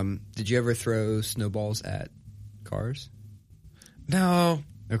 Did you ever throw snowballs at cars? No.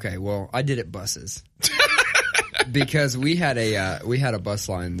 Okay. Well, I did at buses because we had a bus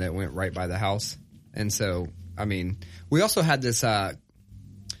line that went right by the house. And so, I mean, we also had this,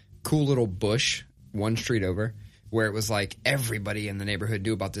 cool little bush one street over where it was like everybody in the neighborhood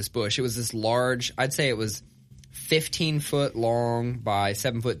knew about this bush. It was this large, I'd say it was 15 foot long by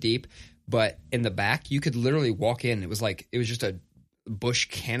 7 foot deep, but in the back you could literally walk in. It was just a bush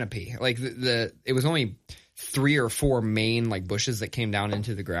canopy. Like it was only 3 or 4 main like bushes that came down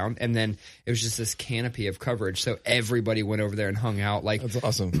into the ground, and then it was just this canopy of coverage. So everybody went over there and hung out. Like that's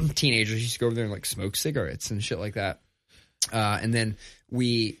awesome. Teenagers used to go over there and like smoke cigarettes and shit like that. And then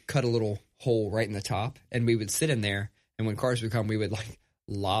we cut a little hole right in the top, and we would sit in there. And when cars would come, we would like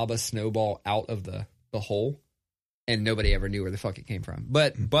lob a snowball out of the hole, and nobody ever knew where the fuck it came from.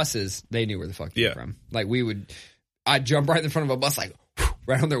 But buses, they knew where the fuck it came from. Like I'd jump right in front of a bus, like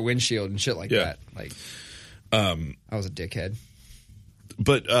right on their windshield and shit like that. Like, I was a dickhead.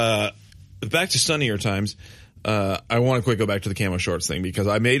 But back to sunnier times. I want to quick go back to the camo shorts thing because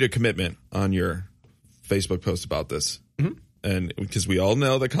I made a commitment on your Facebook post about this. Mm-hmm. And because we all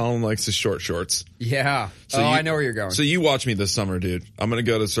know that Colin likes his short shorts. Yeah. So I know where you're going. So you watch me this summer, dude. I'm going to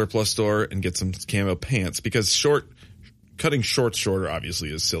go to the surplus store and get some camo pants because cutting shorts shorter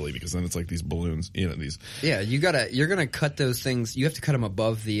obviously is silly because then it's like these balloons, you know, these. Yeah, you're going to cut those things. You have to cut them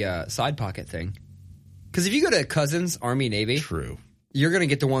above the side pocket thing. Because if you go to Cousins, Army, Navy. True. You're going to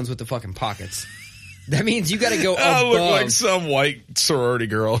get the ones with the fucking pockets. That means you got to go above. I look like some white sorority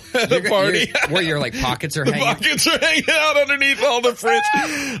girl at a party. Where your like pockets are hanging. Pockets are hanging out underneath all the fringe.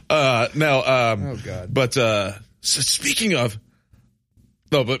 Oh God. But so speaking of,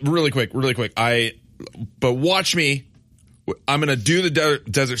 no, but really quick. But watch me. I'm gonna do the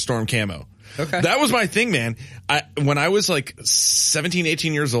Desert Storm camo. Okay. That was my thing, man. When I was like 17,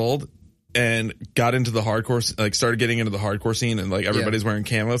 18 years old. And got into the hardcore, like started getting into the hardcore scene, and like everybody's wearing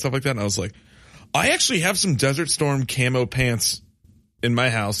camo and stuff like that. And I was like, I actually have some Desert Storm camo pants in my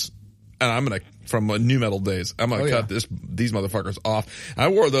house, and I'm gonna from new metal days. I'm gonna cut these motherfuckers off. I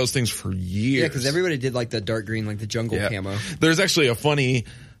wore those things for years. Yeah, because everybody did like the dark green, like the jungle camo. There's actually a funny.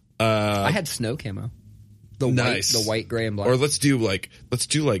 I had snow camo. The white, gray, and black. Or let's do like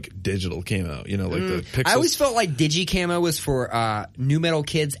digital camo. You know, like the pixels. I always felt like digi camo was for new metal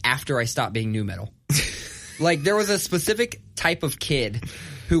kids after I stopped being new metal. Like there was a specific type of kid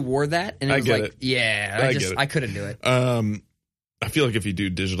who wore that, and it was like, yeah, I couldn't do it. I feel like if you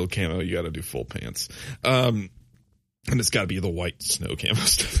do digital camo, you got to do full pants. And it's got to be the white snow camo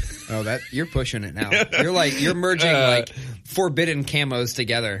stuff. Oh, you're pushing it now. You're merging like forbidden camos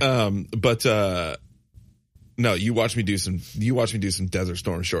together. No, you watch me do some Desert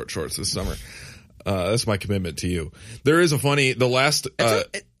Storm shorts this summer. That's my commitment to you. There is I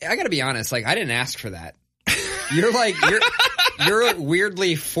gotta be honest, like I didn't ask for that. You're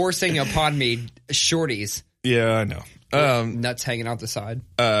weirdly forcing upon me shorties. Yeah, I know. Nuts hanging out the side.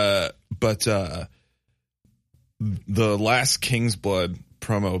 But the last King's Blood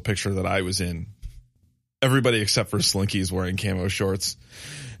promo picture that I was in, everybody except for Slinky is wearing camo shorts.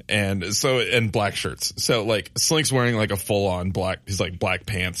 And black shirts. So like Slink's wearing like a full on black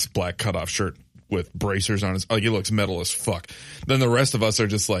pants, black cutoff shirt with bracers on his, like he looks metal as fuck. Then the rest of us are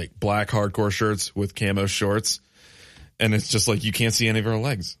just like black hardcore shirts with camo shorts. And it's just like, you can't see any of our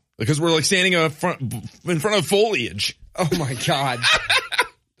legs because we're like standing in front of foliage. Oh my God.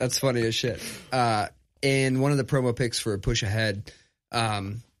 That's funny as shit. In one of the promo pics for Push Ahead,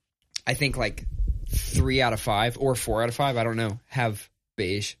 I think like 3 out of 5 or 4 out of 5, I don't know, have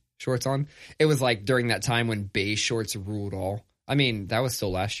beige shorts on. It was like during that time when beige shorts ruled all. I mean, that was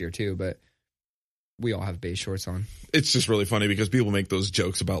still last year too, but we all have beige shorts on. It's just really funny because people make those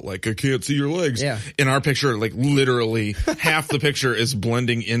jokes about like, I can't see your legs. Yeah. In our picture, like literally half the picture is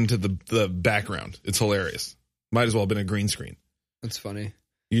blending into the background. It's hilarious. Might as well have been a green screen. That's funny.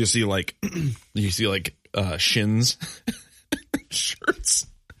 You see like Shins shirts.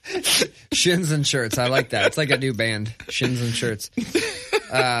 Shins and Shirts. I like that. It's like a new band. Shins and Shirts.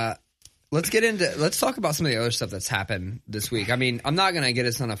 Let's talk about some of the other stuff that's happened this week. I mean, I'm not going to get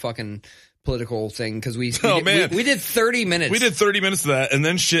us on a fucking political thing because we did 30 minutes. We did 30 minutes of that, and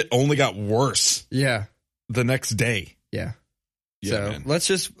then shit only got worse. Yeah. The next day. Yeah. Yeah, so man.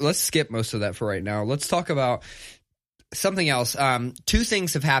 let's skip most of that for right now. Let's talk about something else. 3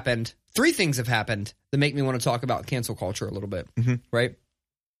 things have happened that make me want to talk about cancel culture a little bit. Mm-hmm. Right.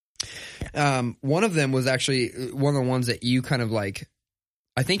 One of them was actually one of the ones that you kind of like,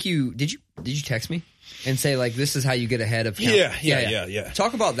 I think did you text me and say like, this is how you get ahead of Yeah.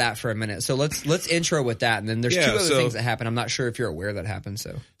 Talk about that for a minute. So let's intro with that. And then there's 2 other things that happen. I'm not sure if you're aware that happened.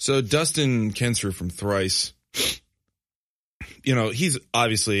 So Dustin Kensrue from Thrice, you know, he's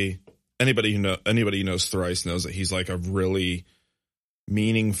obviously anybody who knows Thrice knows that he's like a really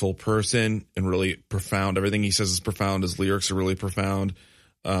meaningful person and really profound. Everything he says is profound. His lyrics are really profound.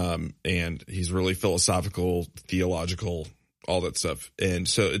 And he's really philosophical, theological, all that stuff. And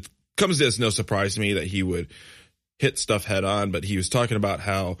so it comes as no surprise to me that he would hit stuff head on, but he was talking about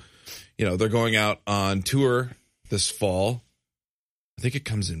how, you know, they're going out on tour this fall. I think it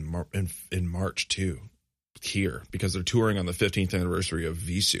comes in March too, here, because they're touring on the 15th anniversary of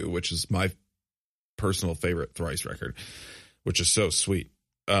Visu, which is my personal favorite Thrice record, which is so sweet.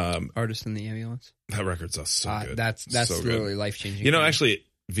 Artist in the Ambulance. That record's so good. That's so literally good. Life-changing. You know, actually,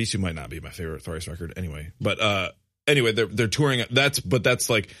 Visu might not be my favorite Thrice record anyway. But anyway, they're touring. That's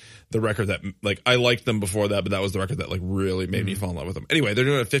like the record that like I liked them before that, but that was the record that like really made me fall in love with them. Anyway, they're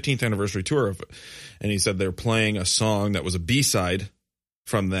doing a 15th anniversary tour of it, and he said they're playing a song that was a B-side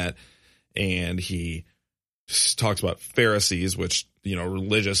from that, and he talks about Pharisees, which, you know,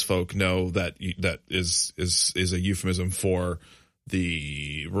 religious folk know that is a euphemism for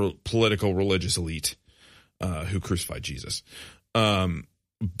the political religious elite who crucified Jesus.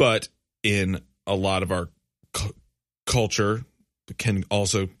 But in a lot of our culture, can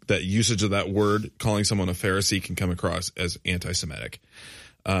also, that usage of that word, calling someone a Pharisee, can come across as anti-Semitic.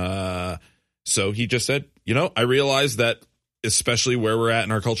 So he just said, you know, I realize that, especially where we're at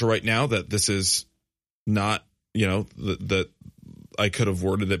in our culture right now, that this is not, you know, that I could have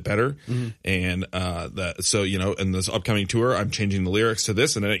worded it better. Mm-hmm. And that, so, you know, in this upcoming tour, I'm changing the lyrics to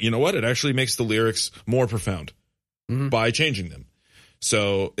this. And you know what? It actually makes the lyrics more profound by changing them.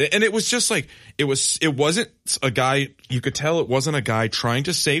 So, and it was just like, it wasn't a guy, you could tell it wasn't a guy trying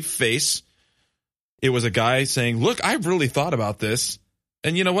to save face. It was a guy saying, look, I've really thought about this.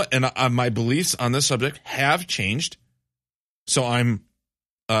 And you know what? And my beliefs on this subject have changed. So I'm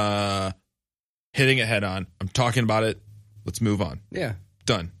hitting it head on. I'm talking about it. Let's move on. Yeah.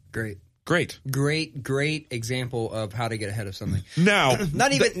 Done. Great example of how to get ahead of something. Now,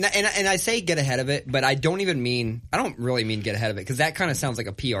 not even, and I say get ahead of it, but I don't really mean get ahead of it, because that kind of sounds like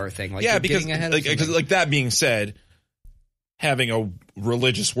a PR thing. Like, yeah, because getting ahead of something. Like that being said, having a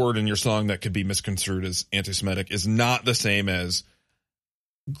religious word in your song that could be misconstrued as anti-Semitic is not the same as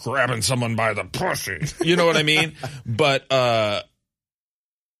grabbing someone by the pussy. You know what I mean? But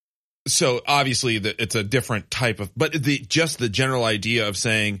so obviously it's a different type of, but just the general idea of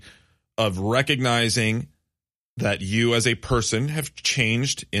saying, of recognizing that you as a person have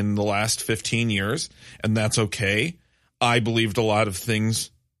changed in the last 15 years, and that's okay. I believed a lot of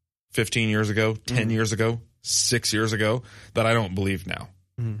things 15 years ago, 10 years ago, 6 years ago that I don't believe now.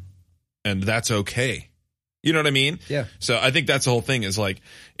 And that's okay. You know what I mean? Yeah. So I think that's the whole thing is like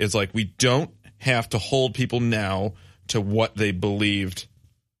we don't have to hold people now to what they believed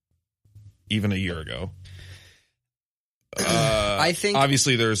even a year ago. I think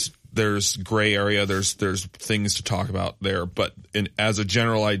obviously there's gray area, there's things to talk about there, but as a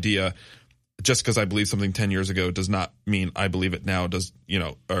general idea, just because I believe something 10 years ago does not mean I believe it now,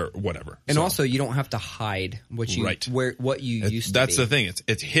 or whatever. And also, you don't have to hide what you used to That's be. the thing.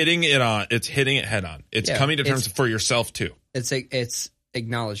 It's hitting it head on. It's coming to terms for yourself too. It's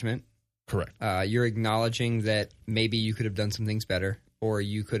acknowledgement. Correct. You're acknowledging that maybe you could have done some things better, or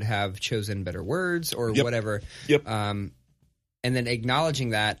you could have chosen better words, or whatever. Yep. And then acknowledging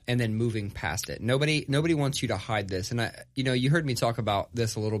that, and then moving past it. Nobody wants you to hide this. And you heard me talk about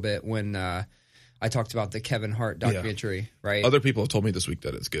this a little bit when I talked about the Kevin Hart documentary, right? Other people have told me this week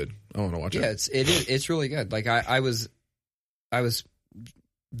that it's good. I want to watch it. Yeah, it's really good. Like I was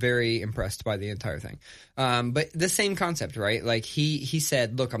very impressed by the entire thing. But the same concept, right? Like he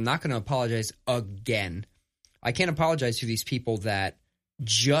said, look, I'm not going to apologize again. I can't apologize to these people that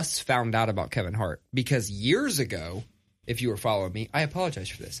just found out about Kevin Hart, because years ago, if you were following me, I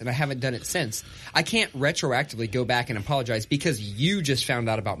apologized for this, and I haven't done it since. I can't retroactively go back and apologize because you just found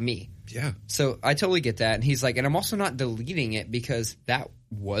out about me. Yeah. So I totally get that. And he's like, and I'm also not deleting it because that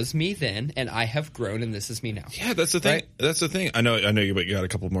was me then, and I have grown, and this is me now. Yeah, that's the thing. Right? That's the thing. I know you got a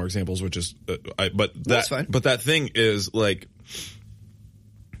couple more examples, which is, That's fine. But that thing is like,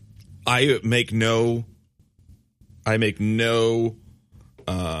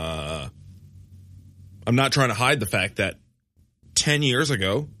 I'm not trying to hide the fact that 10 years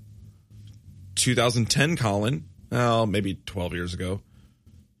ago, 2010 Colin, well, maybe 12 years ago.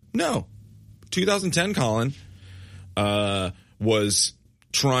 No, 2010 Colin was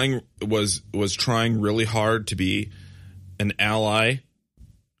trying really hard to be an ally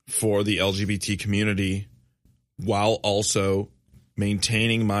for the LGBT community, while also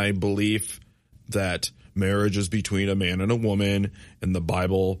maintaining my belief that marriage is between a man and a woman, and the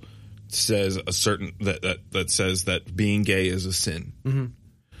Bible says that says that being gay is a sin. Mm-hmm.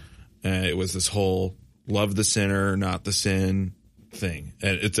 And it was this whole love the sinner, not the sin thing.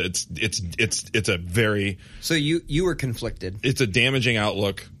 And it's a very, so you were conflicted. it's a damaging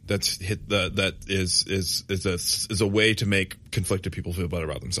outlook that's hit that is a way to make conflicted people feel better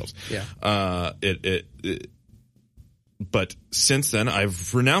about themselves. Yeah. But since then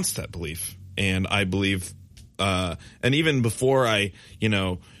I've renounced that belief, and I believe, and even before I,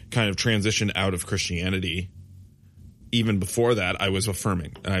 kind of transitioned out of Christianity, even before that, I was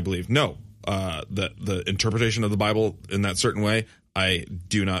affirming, and I believe, the interpretation of the Bible in that certain way, I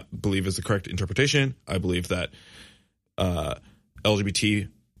do not believe is the correct interpretation. I believe that LGBTQIA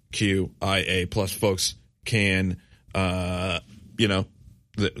plus folks can, the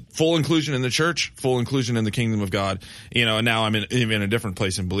full inclusion in the church, full inclusion in the kingdom of God, and now I'm in a different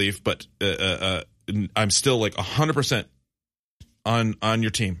place in belief, but I'm still like 100% on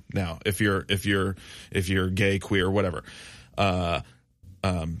your team now. If you're gay, queer, whatever. And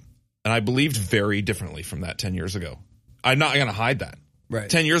I believed very differently from that 10 years ago. I'm not going to hide that. Right.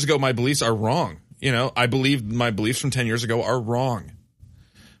 10 years ago, my beliefs are wrong. I believe my beliefs from 10 years ago are wrong.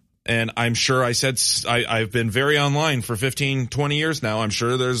 And I'm sure I've been very online for 15, 20 years now. I'm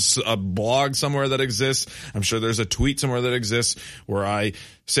sure there's a blog somewhere that exists. I'm sure there's a tweet somewhere that exists where I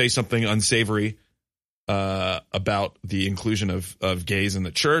say something unsavory about the inclusion of gays in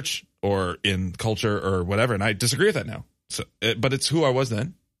the church or in culture or whatever. And I disagree with that now. But it's who I was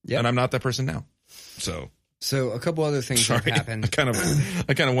then. Yep. And I'm not that person now. So a couple other things have happened. I kind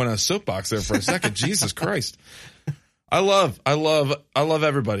of went on a soapbox there for a second. Jesus Christ. I love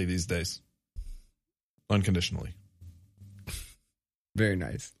everybody these days. Unconditionally. Very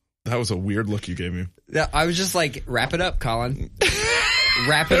nice. That was a weird look you gave me. Yeah, I was just like, wrap it up, Colin.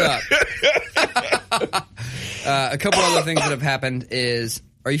 Wrap it up. A couple other things that have happened is,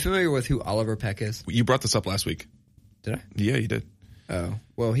 are you familiar with who Oliver Peck is? You brought this up last week. Did I? Yeah, you did. Oh,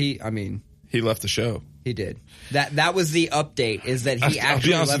 well, he left the show. He did. That was the update, is that he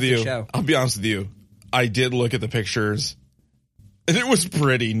actually left the show. I'll be honest with you. I did look at the pictures, and it was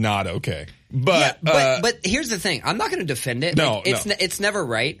pretty not okay. But here's the thing. I'm not going to defend it. No, it's never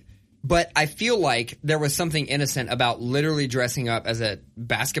right. But I feel like there was something innocent about literally dressing up as a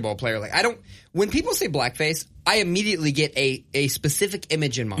basketball player. Like, when people say blackface, I immediately get a specific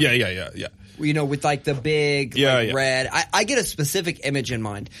image in mind. Yeah. With like the big red. I get a specific image in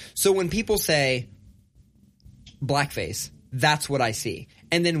mind. So when people say blackface, that's what I see.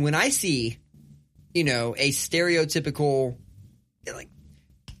 And then when I see, a stereotypical, like,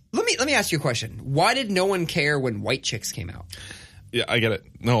 let me ask you a question. Why did no one care when White Chicks came out? Yeah, I get it.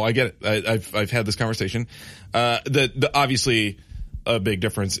 No, I get it. I've had this conversation. The obviously a big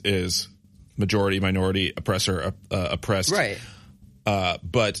difference is majority, minority, oppressor, oppressed. Right.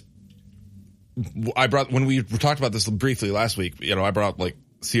 But when we talked about this briefly last week, I brought up, like,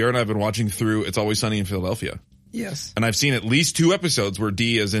 Sierra and I have been watching through It's Always Sunny in Philadelphia. Yes. And I've seen at least 2 episodes where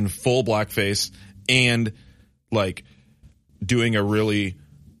Dee is in full blackface and like doing a really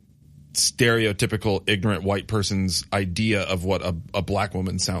stereotypical ignorant white person's idea of what a black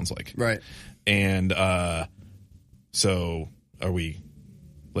woman sounds like. Right. And so are we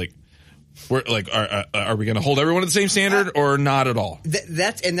like we're like are we going to hold everyone to the same standard or not at all?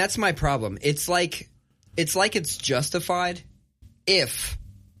 That's my problem. It's like it's justified if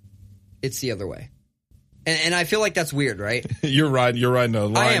it's the other way. And I feel like that's weird, right? You're riding a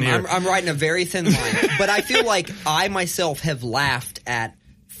line I am. here. I'm riding a very thin line. But I feel like I myself have laughed at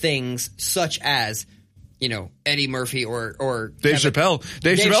things such as, you know, Eddie Murphy or Dave Chappelle.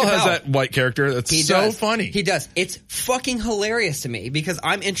 Dave Chappelle has that white character that's so funny. He does. It's fucking hilarious to me because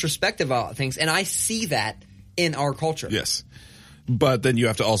I'm introspective about things and I see that in our culture. Yes. But then you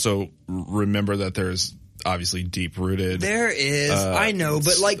have to also remember that there's obviously deep rooted. There is. I know,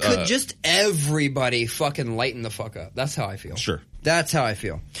 but like could just everybody fucking lighten the fuck up? That's how I feel. Sure. That's how I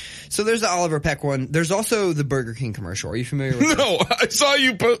feel. So there's the Oliver Peck one. There's also the Burger King commercial. Are you familiar with that? No, I saw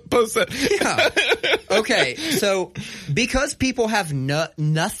you post that. Yeah. Okay, so because people have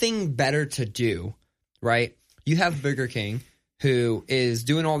nothing better to do, right? You have Burger King who is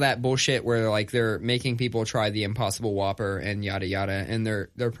doing all that bullshit where like they're making people try the Impossible Whopper and yada yada, and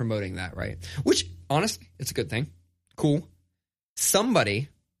they're promoting that, right? Which honestly, it's a good thing. Cool. Somebody,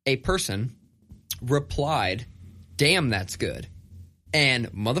 a person, replied, "Damn, that's good."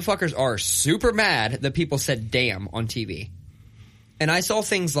 And motherfuckers are super mad that people said damn on TV. And I saw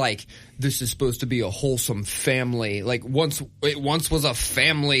things like, this is supposed to be a wholesome family. Like, it once was a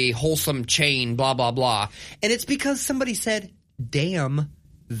family wholesome chain, blah, blah, blah. And it's because somebody said, damn,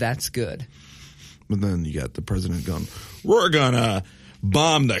 that's good. But then you got the president going, we're gonna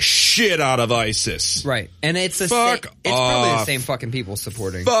bomb the shit out of ISIS. Right. And it's the Fuck it's probably the same fucking people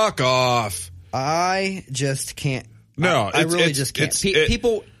supporting. Fuck off. I just can't. No, I really just can't.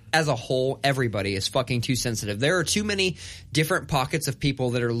 People as a whole, everybody is fucking too sensitive. There are too many different pockets of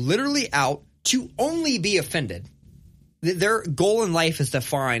people that are literally out to only be offended. Their goal in life is to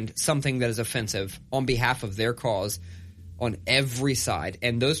find something that is offensive on behalf of their cause on every side.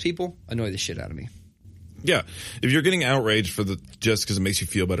 And those people annoy the shit out of me. Yeah. If you're getting outraged just because it makes you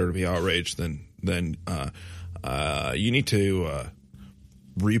feel better to be outraged, then you need to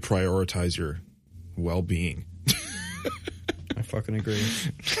reprioritize your well-being. I fucking agree.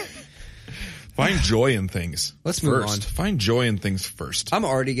 Find joy in things. Let's move first. on. Find joy in things first. I'm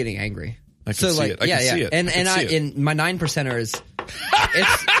already getting angry. I can see it. I can see it. And my 9%er is,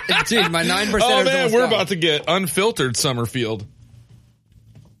 dude, my 9%er is. Oh man, we're about to get unfiltered Summerfield.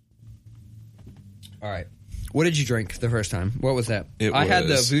 All right. What did you drink the first time? What was that? I had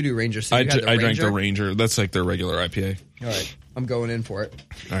the Voodoo Ranger. So I you had the drank Ranger? the Ranger. That's like their regular IPA. All right. I'm going in for it.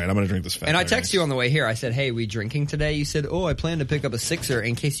 All right, I'm going to drink this fast. And I texted you on the way here. I said, hey, we drinking today? You said, oh, I plan to pick up a 6er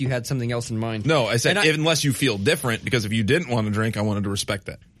in case you had something else in mind. No, I said unless you feel different, because if you didn't want to drink, I wanted to respect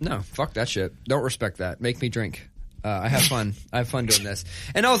that. No, fuck that shit. Don't respect that. Make me drink. I have fun. I have fun doing this.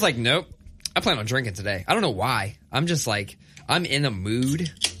 And I was like, nope. I plan on drinking today. I don't know why. I'm just like, I'm in a mood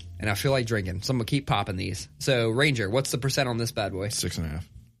and I feel like drinking. So I'm going to keep popping these. So, Ranger, what's the percent on this bad boy? 6.5.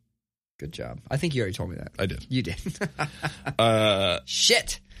 Good job. I think you already told me that. I did. You did.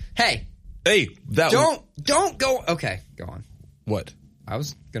 Shit. Hey, don't go. Okay, go on. What? I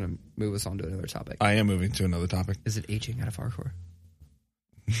was going to move us on to another topic. I am moving to another topic. Is it aging out of hardcore?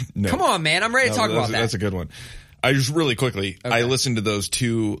 No. Come on, man. I'm ready to talk about that. That's a good one. I just really quickly, Okay. I listened to those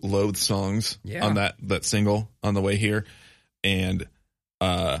 2 Loathe songs on that single on the way here, and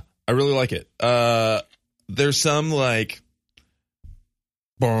I really like it. There's some like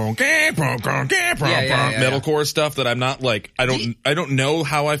metalcore stuff that I'm not like. I don't know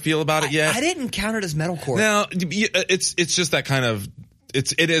how I feel about it yet. I didn't count it as metalcore. No, it's just that kind of.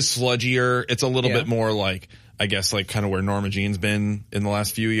 It is sludgier. It's a little bit more like, I guess, like kind of where Norma Jean's been in the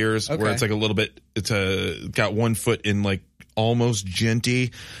last few years, where it's like a little bit. Got one foot in like almost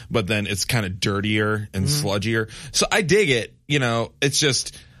genty, but then it's kind of dirtier and sludgier. So I dig it. You know, it's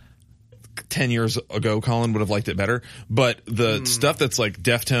just 10 years ago, Colin would have liked it better. But the stuff that's like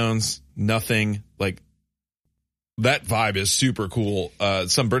Deftones, Nothing, like that vibe is super cool.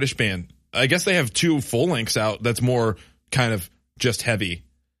 Some British band, I guess they have 2 full lengths out. That's more kind of just heavy.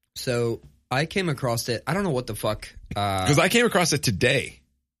 So I came across it. I don't know what the fuck. Because I came across it today.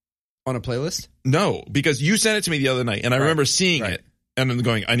 On a playlist? No, because you sent it to me the other night, and I remember seeing it, and then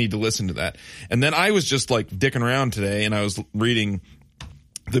going, I need to listen to that. And then I was just like dicking around today, and I was reading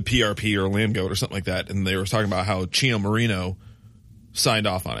the PRP or Land Goat or something like that, and they were talking about how Chino Marino signed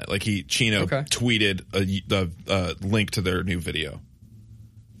off on it. Like Chino tweeted the link to their new video.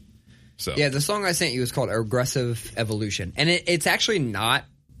 So Yeah, the song I sent you is called Aggressive Evolution. And it's actually not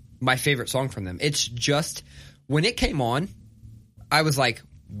my favorite song from them. It's just, when it came on, I was like,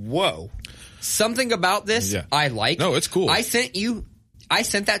 whoa. Something about this I like. No, it's cool. I sent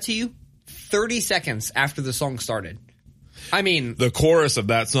that to you 30 seconds after the song started. I mean, the chorus of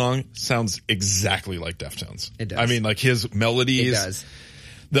that song sounds exactly like Deftones. It does. I mean, like his melodies. it does.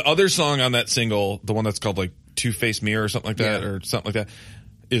 The other song on that single, the one that's called like Two-Faced Mirror or something like that, Yeah. or something like that,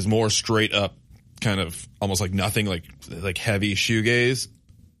 is more straight up, kind of almost like nothing, like heavy shoegaze.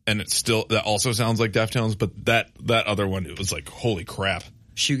 And it's still, that also sounds like Deftones, but that other one, it was like, holy crap.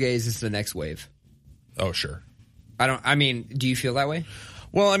 Shoegaze is the next wave. Oh, sure. Do you feel that way?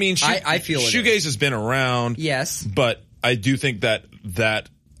 Well, I mean, I feel it shoegaze has been around. Yes. But I do think that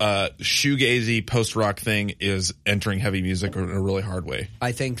shoegazy post-rock thing is entering heavy music in a really hard way.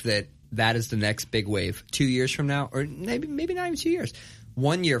 I think that is the next big wave. 2 years from now, or maybe not even 2 years.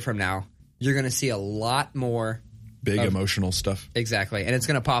 1 year from now, you're going to see a lot more Big emotional stuff. Exactly, and it's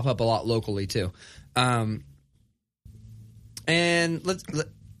going to pop up a lot locally too. And let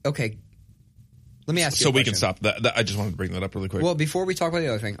me ask you. So a we can question. stop that. I just wanted to bring that up really quick. Well, before we talk about the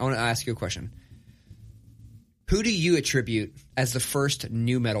other thing, I want to ask you a question. Who do you attribute as the first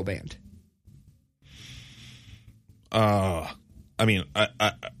new metal band? I mean,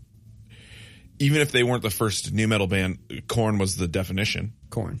 I even if they weren't the first new metal band, Korn was the definition.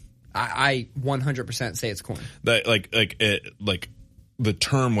 Korn. I 100% say it's Korn. That like the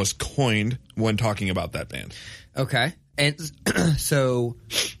term was coined when talking about that band. Okay. And so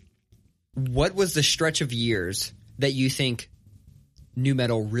what was the stretch of years that you think new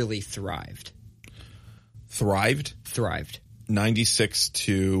metal really thrived? Thrived? 96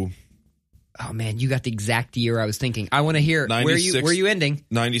 to... Oh man, you got the exact year I was thinking. I want to hear, where are you ending?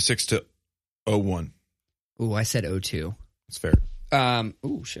 96 to 01. Ooh, I said 02. It's fair.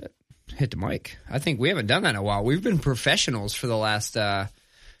 Ooh, shit. Hit the mic. I think we haven't done that in a while. We've been professionals for the last,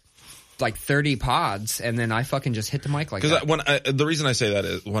 30 pods, and then I fucking just hit the mic like that. Because the reason I say that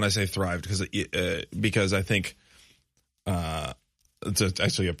is when I say thrived, because I think it's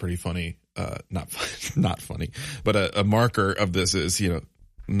actually a pretty funny, not funny, but a marker of this is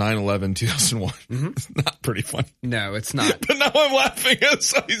 9/11 2001. Mm-hmm. It's not pretty funny. No, it's not. But now I'm laughing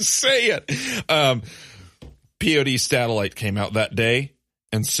as I say it. POD Satellite came out that day,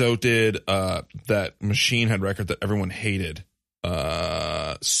 and so did that Machine Head record that everyone hated,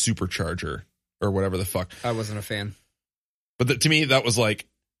 Supercharger or whatever the fuck. I wasn't a fan. But to me, that was like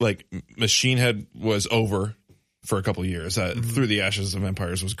Machine Head was over for a couple of years. Through the Ashes of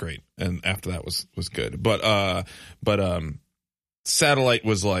Empires was great, and after that was good. But Satellite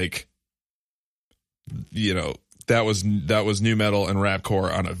was like, that was new metal and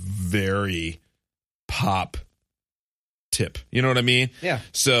rapcore on a very pop tip. You know what I mean? Yeah.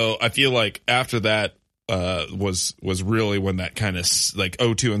 So I feel like after that was really when that kind of like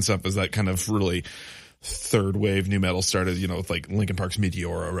O2 and stuff is that kind of really third wave new metal started, with like Linkin Park's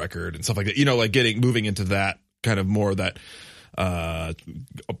Meteora record and stuff like that, like moving into that kind of more of that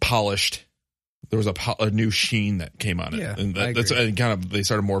polished. There was a new sheen that came on it. Yeah, and that's and kind of they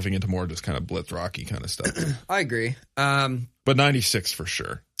started morphing into more just kind of blitz rocky kind of stuff. I agree. But 96 for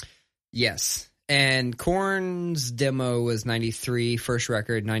sure. Yes. And Korn's demo was 93, first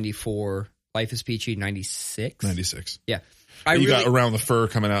record 94, Life is Peachy 96. 96. Yeah. You got Around the Fur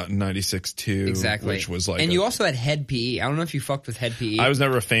coming out in 96 too. Exactly. Which was like, and you also had Head PE. I don't know if you fucked with Head PE. I was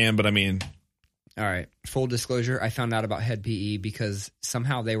never a fan, but I mean, all right. Full disclosure, I found out about Head PE because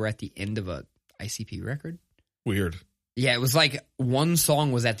somehow they were at the end of a ICP record. Weird. Yeah, it was like one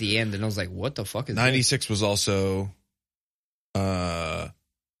song was at the end, and I was like, "What the fuck is 96 was also $3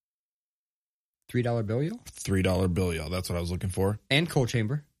 bill, y'all? $3 bill, y'all. That's what I was looking for. And Coal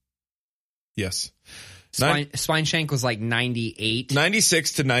Chamber. Yes. Spine Shank was like 98.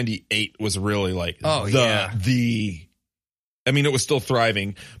 96 to 98 was really like yeah. I mean, it was still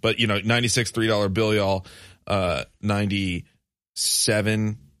thriving, but 96 $3 bill, y'all.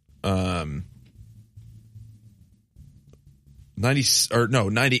 97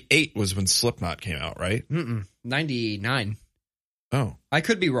 98 was when Slipknot came out, right? 99. Oh. I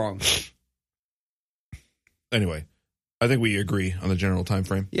could be wrong. Anyway, I think we agree on the general time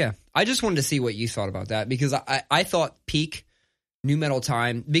frame. Yeah. I just wanted to see what you thought about that because I thought peak new metal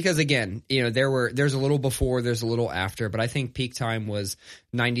time, because again, there's a little before, there's a little after, but I think peak time was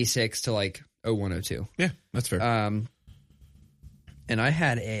 96 to like 0102. Yeah, that's fair. And I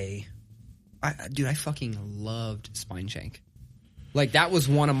had I fucking loved Spine Shank. Like that was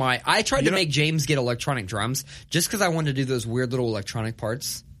one of my, I tried to make James get electronic drums just because I wanted to do those weird little electronic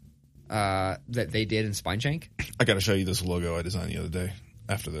parts that they did in Spine Shank. I got to show you this logo I designed the other day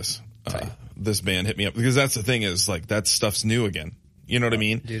after this. this band hit me up, because that's the thing is like that stuff's new again. You know what I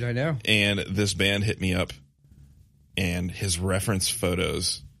mean? Dude, I know. And this band hit me up, and his reference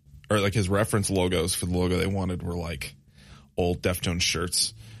photos, or like his reference logos for the logo they wanted, were like old Deftones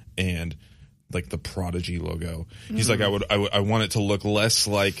shirts and like the Prodigy logo. He's like, I want it to look less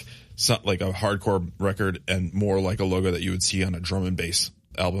like like a hardcore record and more like a logo that you would see on a drum and bass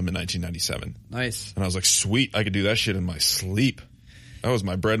album in 1997. Nice. And I was like, sweet, I could do that shit in my sleep. That was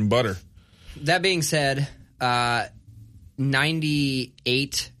my bread and butter. That being said,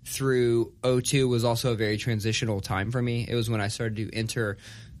 98 through 02 was also a very transitional time for me. It was when I started to enter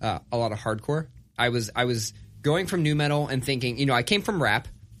a lot of hardcore. I was going from nu metal and thinking, I came from rap,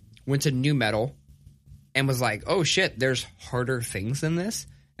 went to nu metal, and was like, oh shit, there's harder things than this.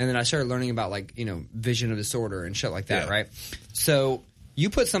 And then I started learning about like, Vision of Disorder and shit like that, right? So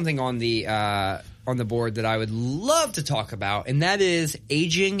you put something on the board that I would love to talk about, and that is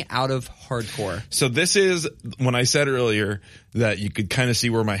aging out of hardcore. So this is when I said earlier that you could kind of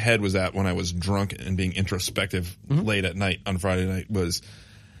see where my head was at when I was drunk and being introspective late at night on Friday night, was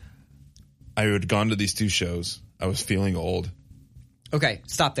I had gone to these two shows. I was feeling old. Okay,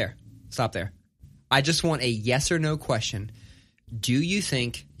 stop there. I just want a yes or no question. Do you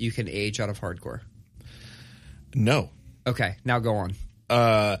think you can age out of hardcore? No. Okay, now go on.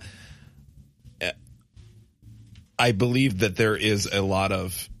 I believe that there is a lot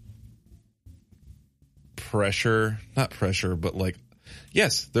of pressure, not pressure, but like,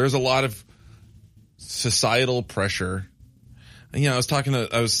 yes, there's a lot of societal pressure. I was talking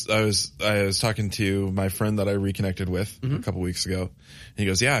to my friend that I reconnected with a couple weeks ago. And he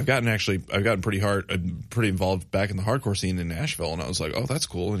goes, yeah, I've gotten pretty involved back in the hardcore scene in Nashville. And I was like, oh, that's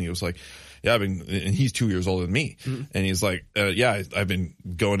cool. And he was like, yeah, and he's 2 years older than me. And he's like, yeah, I've been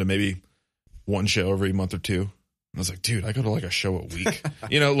going to maybe one show every month or two. I was like, dude, I go to like a show a week.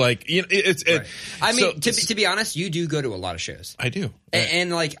 Right. I mean, to be honest, you do go to a lot of shows. I do. And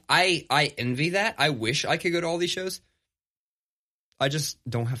like, I envy that. I wish I could go to all these shows. I just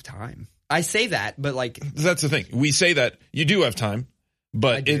don't have time. I say that, but like, that's the thing. We say that you do have time,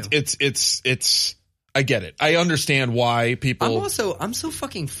 but it's I get it. I understand why people. I'm so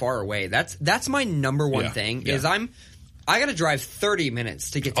fucking far away. That's my number one thing is I got to drive 30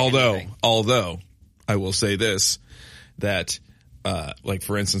 minutes to get to anything. Although I will say this, that like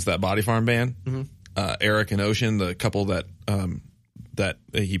for instance, that Body Farm band, Eric and Ocean, the couple that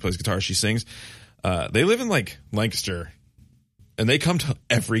he plays guitar, she sings, they live in like Lancaster. And they come to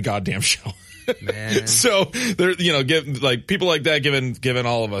every goddamn show. Man. So they're, give people like that giving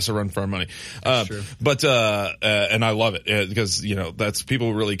all of us a run for our money. True. But and I love it because, that's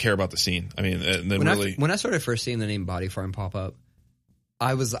people who really care about the scene. I mean, and then when I started first seeing the name Body Farm pop up,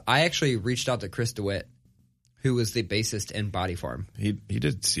 I actually reached out to Chris DeWitt, who was the bassist in Body Farm. He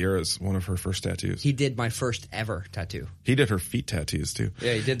did Sierra's, one of her first tattoos. He did my first ever tattoo. He did her feet tattoos too.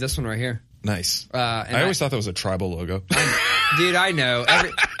 Yeah, he did this one right here. Nice. I always thought that was a tribal logo. Dude, I know.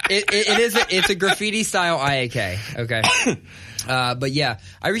 It's a graffiti style IAK. Okay. But yeah,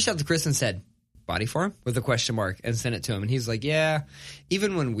 I reached out to Chris and said, Body Farm? With a question mark, and sent it to him. And he's like, yeah,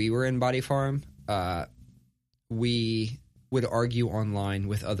 even when we were in Body Farm, we would argue online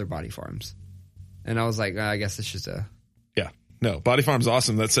with other Body Farms. And I was like, I guess it's just a... Yeah. No, Body Farm's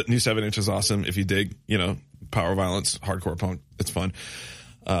awesome. That's new 7 inch is awesome. If you dig, power violence, hardcore punk, it's fun.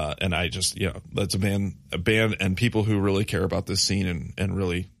 And I just, that's a band and people who really care about this scene and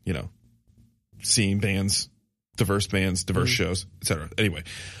really, seeing bands, diverse shows, etc. Anyway,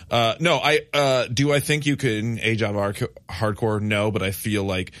 no, do I think you can age out of hardcore? No, but I feel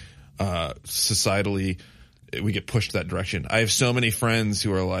like, societally we get pushed that direction. I have so many friends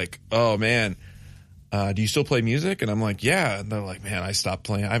who are like, oh man, do you still play music? And I'm like, yeah. And they're like, man, I stopped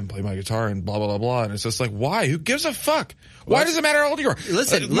playing. I haven't played my guitar and blah, blah, blah, blah. And it's just like, why? Who gives a fuck? Why does it matter how old you are?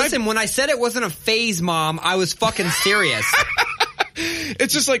 Listen, when I said it wasn't a phase, Mom, I was fucking serious.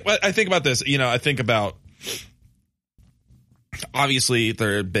 It's just like, I think about this, I think about, obviously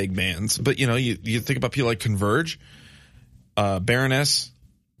they're big bands, but you think about people like Converge, Baroness,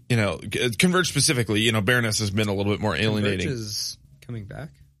 Converge specifically, Baroness has been a little bit more alienating. Converge is coming back.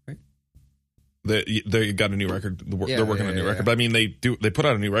 They got a new record. They're working on a new record. But I mean, they put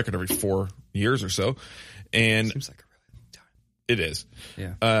out a new record every 4 years or so, and seems like a really long time. It is.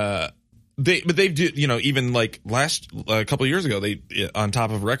 Yeah. They do. Even like a couple of years ago, they on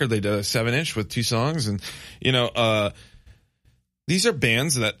top of a record they did a 7 inch with 2 songs, and these are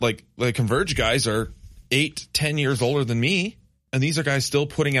bands that like Converge guys are 8-10 years older than me, and these are guys still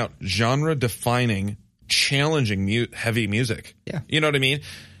putting out genre defining, challenging heavy music. Yeah. You know what I mean?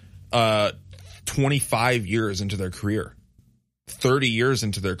 25 years into their career. 30 years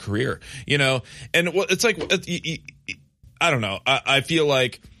into their career, you know? And it's like, I don't know. I feel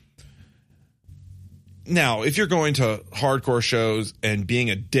like now if you're going to hardcore shows and being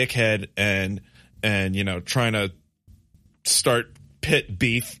a dickhead and, you know, trying to start pit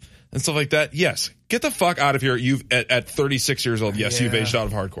beef and stuff like that, yes, get the fuck out of here. You've at 36 years old. Yes, you've aged out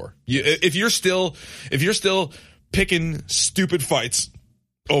of hardcore. If you're still picking stupid fights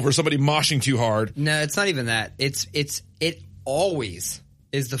over somebody moshing too hard. No, it's not even that. It always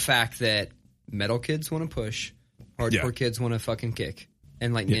is the fact that metal kids want to push, hardcore kids want to fucking kick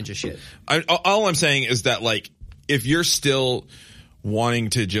and like ninja shit. All I'm saying is that like if you're still wanting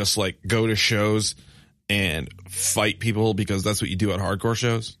to just like go to shows and fight people because that's what you do at hardcore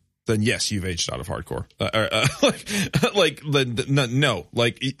shows, then yes, you've aged out of hardcore.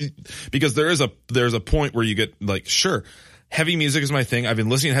 Because there's a point where you get like, sure, heavy music is my thing. I've been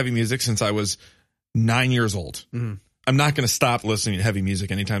listening to heavy music since I was 9 years old. Mm-hmm. I'm not going to stop listening to heavy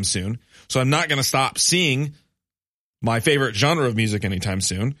music anytime soon. So I'm not going to stop seeing my favorite genre of music anytime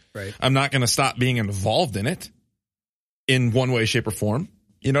soon. Right. I'm not going to stop being involved in it in one way, shape, or form.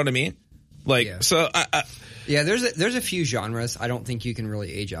 You know what I mean? Like, so yeah, there's a few genres I don't think you can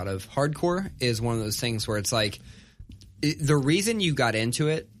really age out of. Hardcore is one of those things where it's like the reason you got into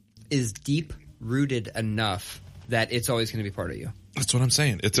it is deep rooted enough that it's always going to be part of you. That's what I'm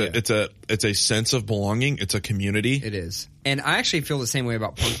saying. It's a sense of belonging. It's a community. It is. And I actually feel the same way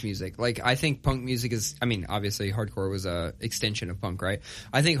about punk music. Like, I think punk music is, I mean, obviously hardcore was a extension of punk, right?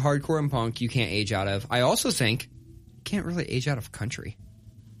 I think hardcore and punk you can't age out of. I also think you can't really age out of country.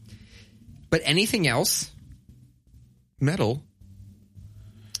 But anything else? Metal.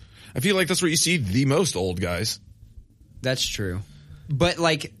 I feel like that's where you see the most old guys. That's true. But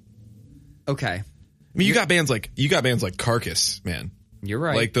like, okay. I mean, you got bands like Carcass, man. You're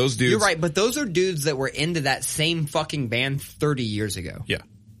right. Like those dudes. You're right, but those are dudes that were into that same fucking band 30 years ago. Yeah.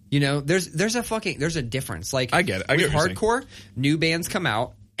 You know, there's a difference. Like, I get it. With hardcore, new bands come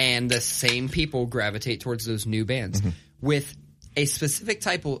out and the same people gravitate towards those new bands. Mm-hmm. With a specific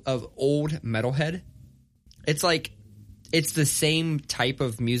type of old metalhead, it's like it's the same type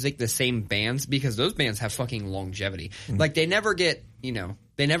of music, the same bands, because those bands have fucking longevity. Mm-hmm. Like they never get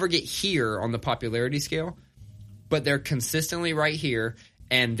here on the popularity scale, but they're consistently right here,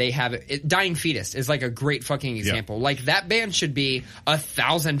 and they have it. Dying Fetus is like a great fucking example. Yeah. Like that band should be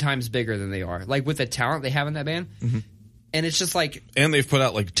 1,000 times bigger than they are. Like with the talent they have in that band, mm-hmm. and it's just like, and they've put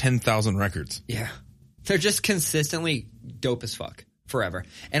out like 10,000 records. Yeah, they're just consistently dope as fuck forever.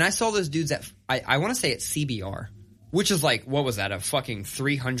 And I saw those dudes at I want to say at CBR, which is like, what was that, a fucking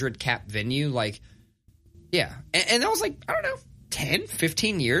 300 cap venue? Like, yeah, and that was like, I don't know, 10,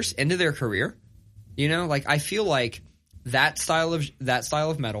 15 years into their career. You know, like I feel like that style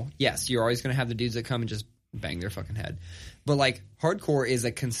of metal, yes, you're always going to have the dudes that come and just bang their fucking head. But like hardcore is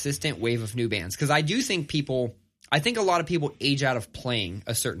a consistent wave of new bands. Because I do think I think a lot of people age out of playing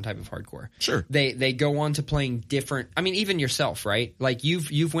a certain type of hardcore. Sure. They go on to playing different, I mean, even yourself, right? Like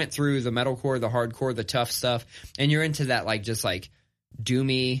you've went through the metalcore, the hardcore, the tough stuff, and you're into that like just like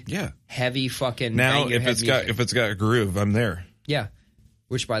doomy, heavy fucking now if it's got a groove, I'm there. Yeah.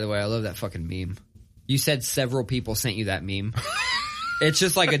 Which, by the way, I love that fucking meme. You said several people sent you that meme. It's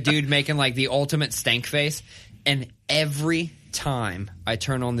just like a dude making like the ultimate stank face. And every time I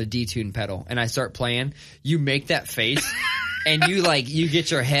turn on the detune pedal and I start playing, you make that face and you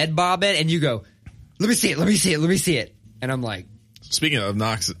get your head bobbing and you go, let me see it. And I'm like, speaking of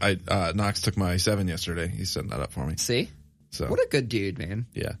Knox, Knox took my 7 yesterday. He's setting that up for me. See? So what a good dude, man.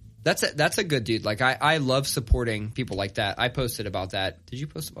 Yeah. That's a good dude. Like I love supporting people like that. I posted about that. Did you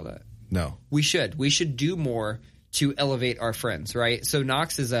post about that? No. We should do more to elevate our friends, right? So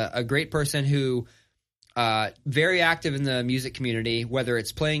Knox is a great person who very active in the music community, whether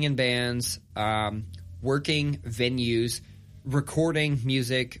it's playing in bands, working venues, recording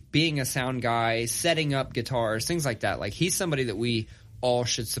music, being a sound guy, setting up guitars, things like that. Like he's somebody that we all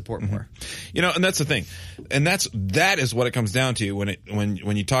should support more. You know, and that's the thing. And that is what it comes down to when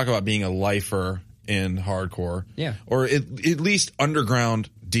you talk about being a lifer in hardcore. Yeah. Or at least underground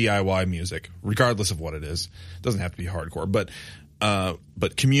DIY music, regardless of what it is. It doesn't have to be hardcore,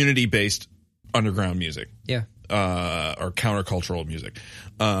 but community based underground music. Yeah. Or countercultural music.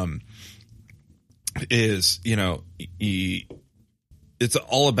 Is, you know, it's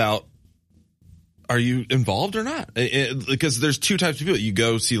all about, are you involved or not? Because there's two types of people. You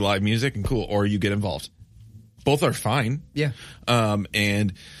go see live music and cool, or you get involved. Both are fine. Yeah.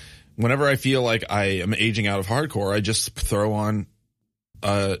 And whenever I feel like I am aging out of hardcore, I just throw on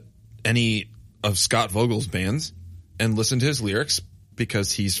any of Scott Vogel's bands and listen to his lyrics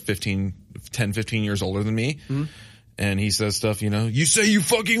because he's 10, 15 years older than me. Mm-hmm. And he says stuff, you say you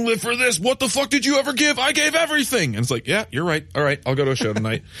fucking live for this. What the fuck did you ever give? I gave everything. And it's like, yeah, you're right. All right, I'll go to a show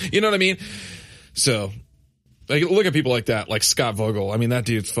tonight. You know what I mean? So, like, look at people like that, like Scott Vogel. I mean, that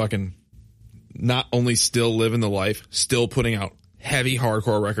dude's fucking not only still living the life, still putting out heavy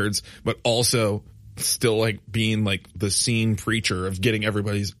hardcore records, but also still like being like the scene preacher of getting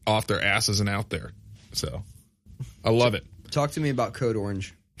everybody's off their asses and out there. So, I love it. Talk to me about Code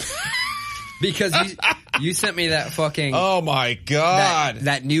Orange. Because you sent me that fucking... Oh my God.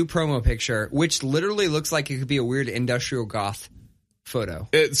 That new promo picture, which literally looks like it could be a weird industrial goth photo.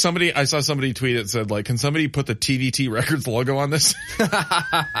 I saw somebody tweet it, said like, can somebody put the TVT Records logo on this?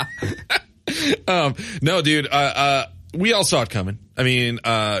 No, dude, we all saw it coming. I mean,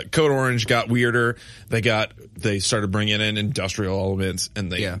 Code Orange got weirder. They started bringing in industrial elements,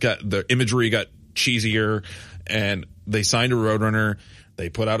 and the imagery got cheesier, and they signed a Roadrunner. They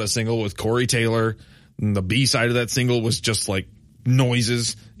put out a single with Corey Taylor, and the B side of that single was just like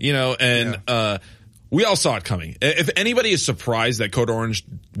noises, and we all saw it coming. If anybody is surprised that Code Orange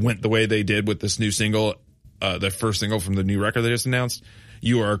went the way they did with this new single, the first single from the new record they just announced,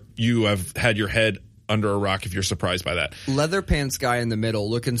 you have had your head under a rock if you're surprised by that. Leather pants guy in the middle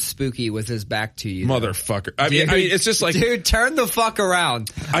looking spooky with his back to you. Motherfucker. I mean, it's just like... Dude, turn the fuck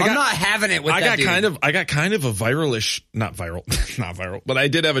around. I'm not having it with that dude. I got kind of a viralish... Not viral, but I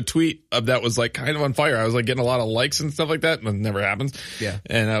did have a tweet that was like kind of on fire. I was like getting a lot of likes and stuff like that, and it never happens. Yeah.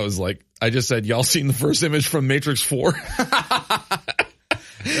 And I was like, I just said, y'all seen the first image from Matrix 4?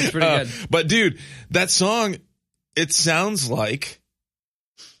 That's pretty good. But dude, that song, it sounds like...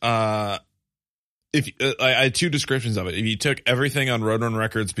 I had two descriptions of it. If you took everything on Roadrunner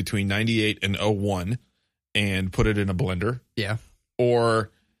Records between 98 and 01 and put it in a blender. Yeah. Or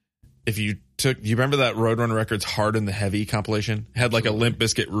if you do you remember that Roadrunner Records Hard and the Heavy compilation? Had like a Limp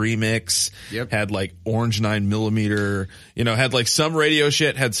Bizkit remix. Yep. Had like Orange 9mm, had like some radio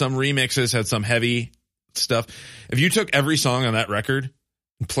shit, had some remixes, had some heavy stuff. If you took every song on that record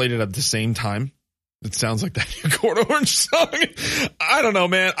and played it at the same time, it sounds like that Code Orange song. I don't know,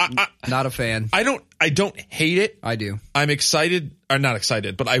 man. Not a fan. I don't hate it. I do. I'm excited, or not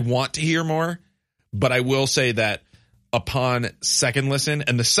excited, but I want to hear more. But I will say that upon second listen,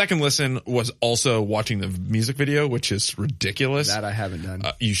 and the second listen was also watching the music video, which is ridiculous. That I haven't done.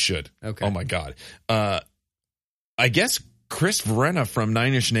 You should. Okay. Oh my God. I guess Chris Verena from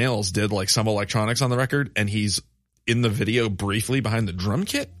Nine Inch Nails did like some electronics on the record, and he's in the video briefly behind the drum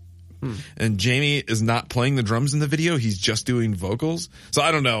kit. And Jamie is not playing the drums in the video. He's just doing vocals. So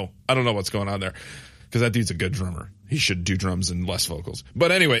I don't know what's going on there, because that dude's a good drummer. He should do drums and less vocals.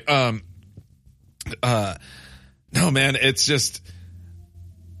 But anyway, no, man, it's just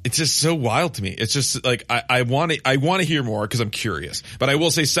so wild to me. It's just like, I want to hear more because I'm curious, but I will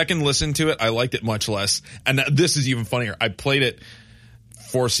say second listen to it, I liked it much less. And this is even funnier. I played it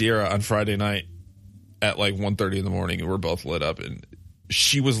for Sierra on Friday night at like 1:30 in the morning, and we're both lit up, and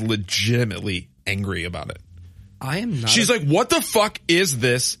she was legitimately angry about it. I am not. She's like, what the fuck is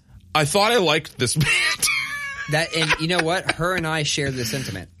this? I thought I liked this band. And you know what? Her and I share the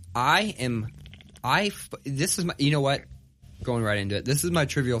sentiment. This is my, you know what? Going right into it. This is my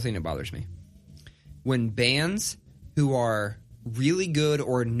trivial thing that bothers me. When bands who are really good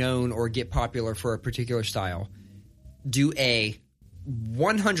or known or get popular for a particular style do a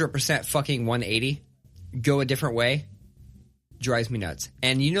 100% fucking 180, go a different way, drives me nuts.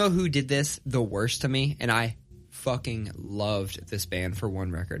 And you know who did this the worst to me? And I fucking loved this band for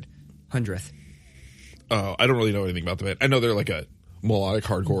one record. 100th. Oh, I don't really know anything about the band. I know they're like a melodic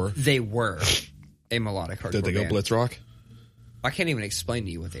hardcore. They were a melodic hardcore Did they go band. Blitz rock? I can't even explain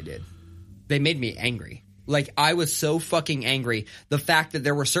to you what they did. They made me angry. Like, I was so fucking angry. The fact that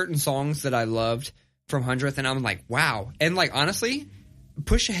there were certain songs that I loved from 100th, and I'm like, wow. And like, honestly,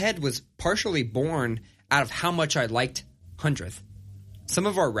 Push Ahead was partially born out of how much I liked 100th. Some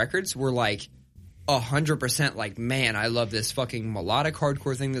of our records were like 100% like, man, I love this fucking melodic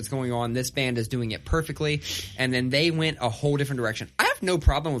hardcore thing that's going on. This band is doing it perfectly. And then they went a whole different direction. I have no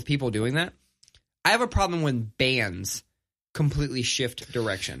problem with people doing that. I have a problem when bands completely shift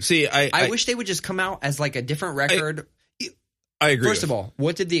direction. See, I wish they would just come out as like a different record. I agree. First of all,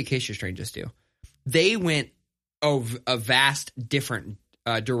 what did the Acacia Strain just do? They went a vast different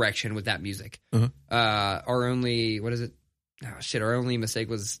direction with that music. Our only, what is it? Oh shit! Our only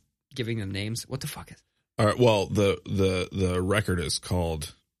mistake was giving them names. What the fuck is? All right. Well, the record is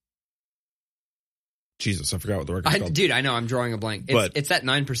called. Jesus, I forgot what the record is called. Dude, I know. I'm drawing a blank. It's that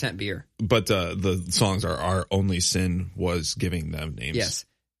 9% beer. But the songs are Our Only Sin was giving them names. Yes,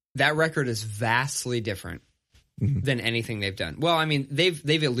 that record is vastly different than anything they've done. Well, I mean,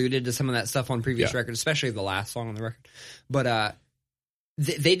 they've alluded to some of that stuff on previous records, especially the last song on the record. But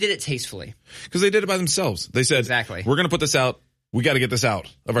they did it tastefully. Because they did it by themselves. They said, exactly, we're going to put this out. We got to get this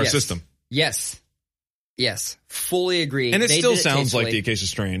out of our system. Yes. Fully agree. And it still sounds like the Acacia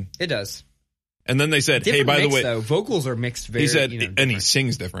Strain. It does. And then they said, different "Hey, by mix, the way, though. Vocals are mixed very." He said, different. and he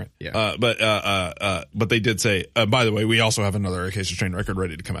sings different. Yeah. But they did say, by the way, we also have another Acacia Strain record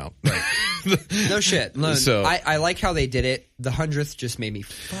ready to come out. Right. No shit. No, so I like how they did it. The 100th just made me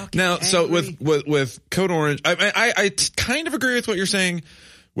fucking now. angry. So with Code Orange, I kind of agree with what you're saying.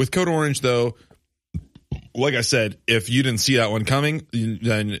 With Code Orange, though, like I said, if you didn't see that one coming,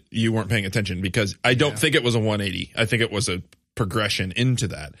 then you weren't paying attention, because I don't think it was a 180. I think it was a progression into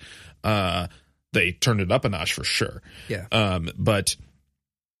that. They turned it up a notch for sure. Yeah. But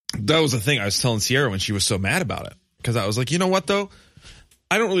that was the thing I was telling Sierra when she was so mad about it, because I was like, you know what though?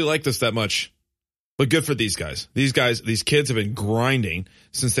 I don't really like this that much, but good for these guys. These kids have been grinding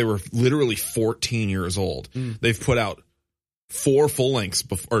since they were literally 14 years old. They've put out 3 full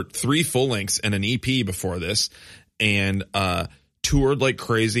lengths and an EP before this, and toured like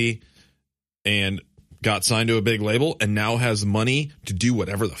crazy, and got signed to a big label, and now has money to do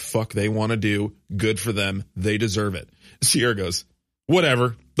whatever the fuck they want to do. Good for them. They deserve it. Sierra goes,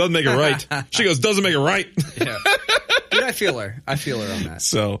 whatever. Doesn't make it right. She goes, doesn't make it right. Yeah. Dude, I feel her on that.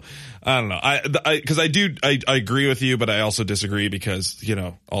 So I don't know. Because I agree with you, but I also disagree, because,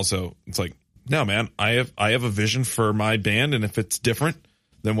 also it's like, no, man, I have a vision for my band, and if it's different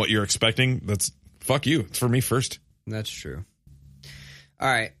than what you're expecting, that's fuck you. It's for me first. That's true. All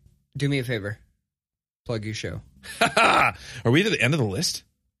right. Do me a favor. Plug your show. Are we to the end of the list?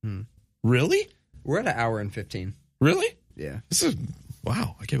 Really? We're at 1 hour and 15. Really? Yeah. This is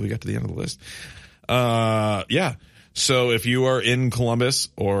wow. I can't believe we got to the end of the list. Yeah. So if you are in Columbus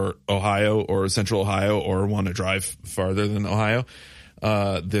or Ohio or Central Ohio, or want to drive farther than Ohio,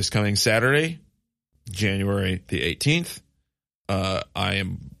 this coming Saturday, January the 18th, I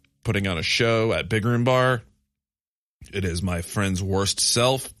am putting on a show at Big Room Bar. It is my friend's worst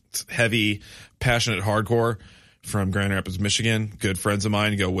self. It's heavy, passionate hardcore from Grand Rapids, Michigan. Good friends of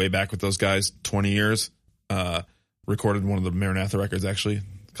mine. Go way back with those guys, 20 years. Recorded one of the Maranatha records, actually.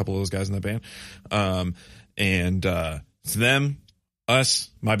 A couple of those guys in that band. It's them, us,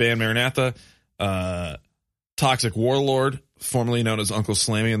 my band Maranatha, Toxic Warlord, formerly known as Uncle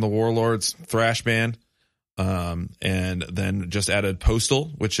Slammy and the Warlords, thrash band. And then just added Postal,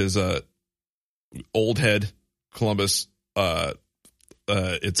 which is a old head Columbus,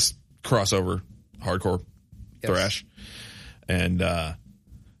 it's crossover hardcore thrash. And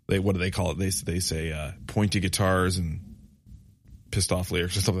what do they call it? They say pointy guitars and pissed off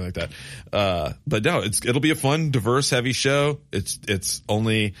lyrics or something like that. But no, it'll be a fun, diverse, heavy show. It's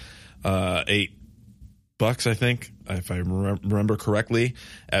only $8, I think, if I remember correctly,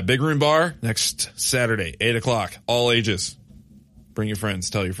 at Big Room Bar next Saturday, 8:00, all ages. Bring your friends.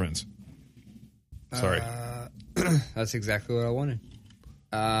 Tell your friends. Sorry. That's exactly what I wanted.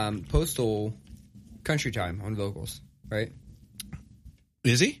 Postal, Country Time on vocals, right?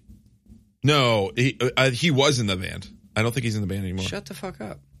 Is he? No, he was in the band. I don't think he's in the band anymore. Shut the fuck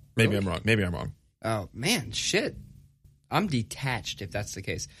up. Maybe Really? I'm wrong. Oh, man, shit. I'm detached if that's the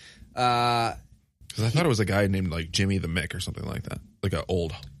case. Because I thought it was a guy named like Jimmy the Mick or something like that. Like an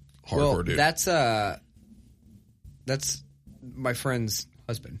old hardcore dude. That's my friend's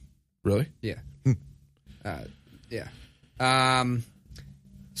husband. Really? Yeah. Yeah.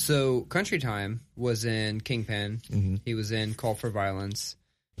 So Country Time was in Kingpin. Mm-hmm. He was in Call for Violence.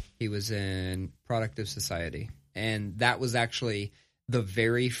 He was in Product of Society. And that was actually the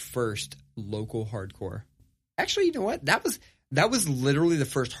very first local hardcore. Actually, you know what? That was literally the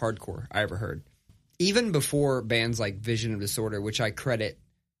first hardcore I ever heard. Even before bands like Vision of Disorder, which I credit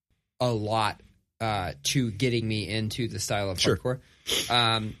a lot to getting me into the style of hardcore.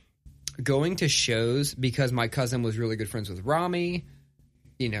 Going to shows, because my cousin was really good friends with Rami,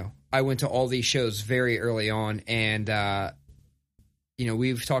 I went to all these shows very early on, and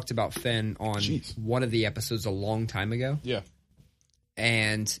we've talked about Finn on one of the episodes a long time ago. Yeah.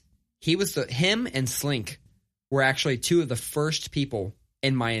 And him and Slink were actually two of the first people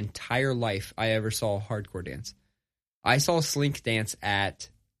in my entire life I ever saw hardcore dance. I saw Slink dance at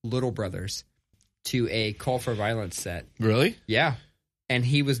Little Brothers to a Call for Violence set. Really? Yeah. And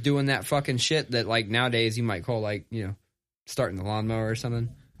he was doing that fucking shit that, like, nowadays you might call, like, starting the lawnmower or something.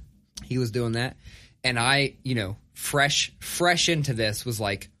 He was doing that. And I, fresh into this was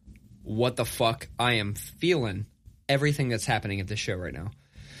like, what the fuck? I am feeling everything that's happening at this show right now.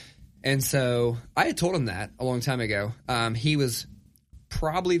 And so I had told him that a long time ago. He was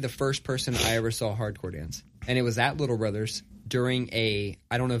probably the first person I ever saw hardcore dance. and it was at Little Brothers during I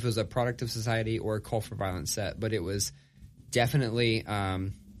don't know if it was a Product of Society or a Call for Violence set, but it was definitely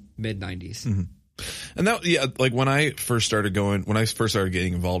mid-90s. Mm-hmm. And that, yeah, like when I first started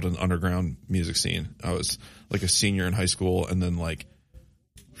getting involved in the underground music scene, I was like a senior in high school, and then like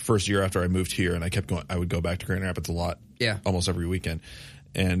first year after I moved here, and I kept going, I would go back to Grand Rapids a lot, almost every weekend.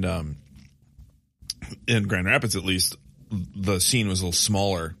 And in Grand Rapids, at least, the scene was a little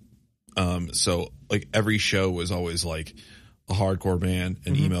smaller. So like every show was always like a hardcore band,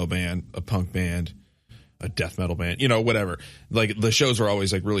 an emo band, a punk band, a death metal band, whatever. Like the shows were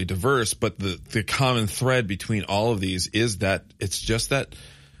always like really diverse, but the common thread between all of these is that it's just that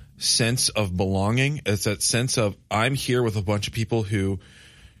sense of belonging. It's that sense of I'm here with a bunch of people who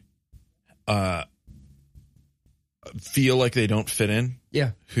feel like they don't fit in.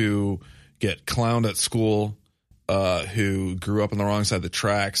 Yeah. Who get clowned at school, who grew up on the wrong side of the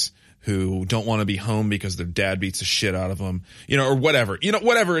tracks, who don't want to be home because their dad beats the shit out of them, or whatever,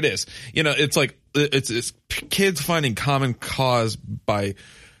 whatever it is. It's like, it's kids finding common cause by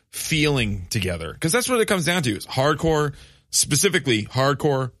feeling together. Cause that's what it comes down to is hardcore, specifically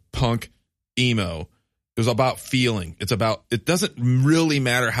hardcore, punk, emo. It was about feeling. It doesn't really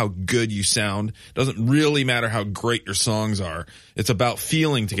matter how good you sound. It doesn't really matter how great your songs are. It's about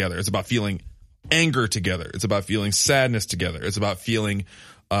feeling together. It's about feeling anger together. It's about feeling sadness together. It's about feeling,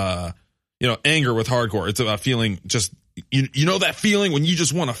 anger with hardcore. It's about feeling just, that feeling when you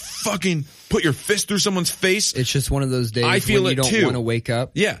just want to fucking put your fist through someone's face. It's just one of those days I feel when you it don't too. want to wake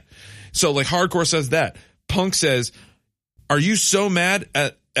up. Yeah. So like hardcore says that. Punk says, are you so mad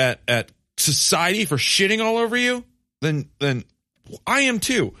at society for shitting all over you? Then I am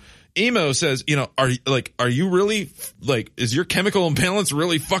too. Emo says, are you really like, is your chemical imbalance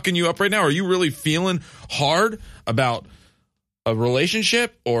really fucking you up right now? Are you really feeling hard about a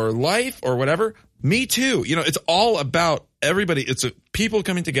relationship or life or whatever? Me too. It's all about everybody. It's people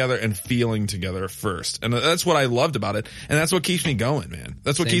coming together and feeling together first. And that's what I loved about it. And that's what keeps me going, man.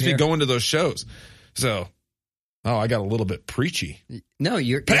 That's what keeps me going to those shows. So, I got a little bit preachy. No,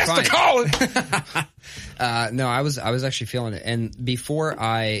 you're Pastor fine. Colin! No, I was actually feeling it. And before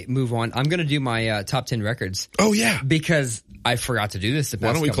I move on, I'm going to do my top 10 records. Oh, yeah. Because I forgot to do this.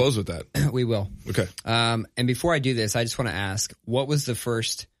 Why don't we close with that? We will. Okay. And before I do this, I just want to ask, what was the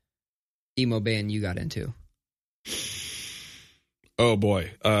first emo band you got into? Oh,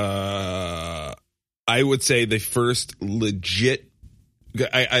 boy. I would say the first legit...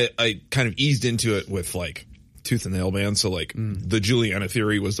 I kind of eased into it with, like, Tooth and Nail band. So like the Juliana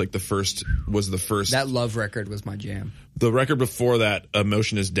Theory was the first. That Love record was my jam. The record before that,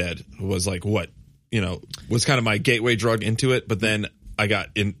 Emotion is Dead, was like was kind of my gateway drug into it. But then I got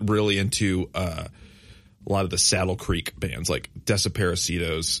really into a lot of the Saddle Creek bands, like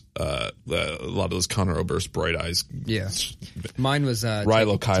Desaparecidos, a lot of those Conor Oberst, Bright Eyes. Yeah, mine was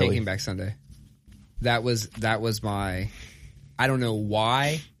Rilo Kiley. Taking Back Sunday. That was my. I don't know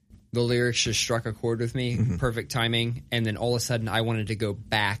why. The lyrics just struck a chord with me, perfect timing, and then all of a sudden I wanted to go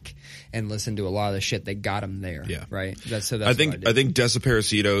back and listen to a lot of the shit that got him there. Yeah, right. That's I think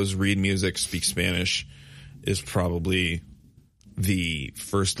Desaparecidos, Read Music, Speak Spanish is probably the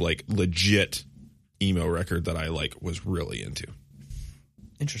first like legit emo record that I was really into.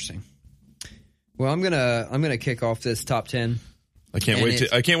 Interesting. Well, I'm gonna kick off this top 10. I can't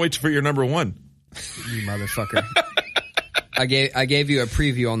wait for your number one. You motherfucker. I gave you a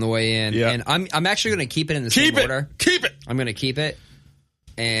preview on the way in, and I'm actually going to keep it in the same order. Keep it. I'm going to keep it,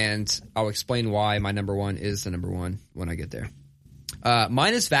 and I'll explain why my number one is the number one when I get there.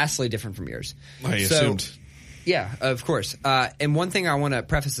 Mine is vastly different from yours. I assumed. Yeah, of course. And one thing I want to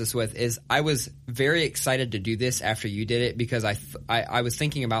preface this with is I was very excited to do this after you did it because I was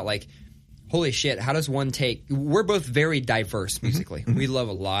thinking about like, holy shit, how does one take... We're both very diverse musically. We love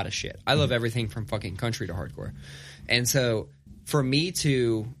a lot of shit. I love everything from fucking country to hardcore. And so for me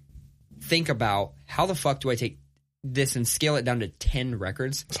to think about how the fuck do I take this and scale it down to 10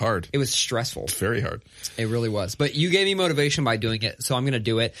 records? It's hard. It was stressful. It's very hard. It really was. But you gave me motivation by doing it, so I'm going to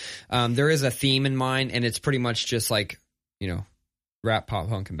do it. There is a theme in mind, and it's pretty much just like, rap, pop,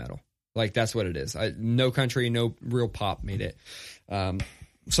 punk, and metal. Like, that's what it is. No country, no real pop made it. So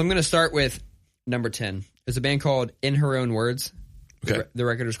I'm going to start with number 10. It's a band called In Her Own Words. Okay. The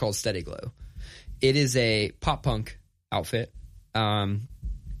record is called Steady Glow. It is a pop punk outfit. I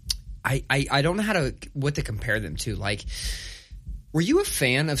don't know what to compare them to. Like, were you a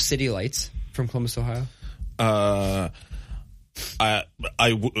fan of City Lights from Columbus, Ohio? Am I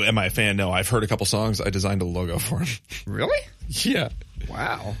a fan? No, I've heard a couple songs. I designed a logo for them. Really? Yeah.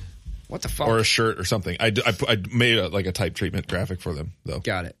 Wow. What the fuck? Or a shirt or something. I made a type treatment graphic for them though.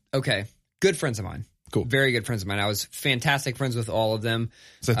 Got it. Okay. Good friends of mine. Cool. Very good friends of mine. I was fantastic friends with all of them.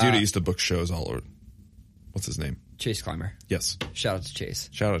 It's that dude that used to book shows all over. What's his name? Chase Clymer. Yes. Shout out to Chase.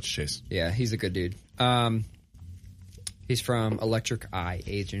 Shout out to Chase. Yeah, he's a good dude. He's from Electric Eye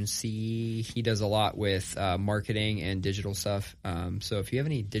Agency. He does a lot with marketing and digital stuff. So if you have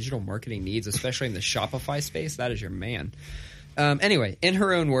any digital marketing needs, especially in the Shopify space, that is your man. Anyway, in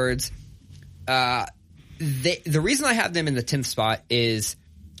her own words, the reason I have them in the 10th spot is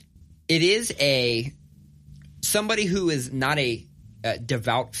it is somebody who is not a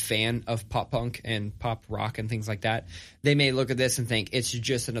devout fan of pop punk and pop rock and things like that. They may look at this and think it's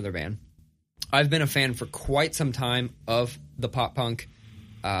just another band. I've been a fan for quite some time of the pop punk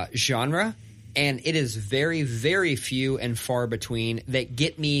genre, and it is very, very few and far between that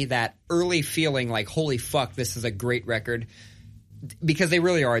get me that early feeling like, holy fuck, this is a great record, because they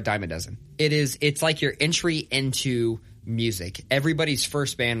really are a dime a dozen. It's like your entry into music. Everybody's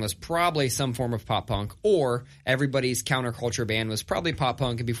first band was probably some form of pop punk, or everybody's counterculture band was probably pop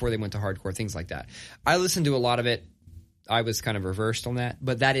punk before they went to hardcore, things like that. I listened to a lot of it. I was kind of reversed on that,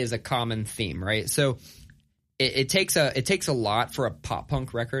 but that is a common theme, right? So it takes a lot for a pop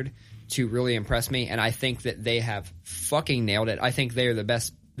punk record to really impress me, and I think that they have fucking nailed it. I think they are the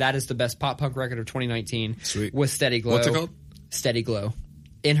best. That is the best pop punk record of 2019. Sweet. With Steady Glow. What's it called? Steady Glow.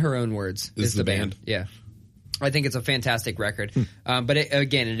 In her own words, is the band. Yeah. I think it's a fantastic record. But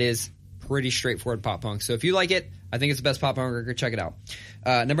it is pretty straightforward pop punk. So if you like it, I think it's the best pop punk record. Check it out.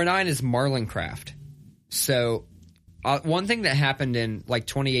 Number 9 is Marlon Craft. So one thing that happened in like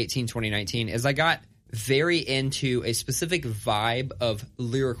 2018, 2019 is I got very into a specific vibe of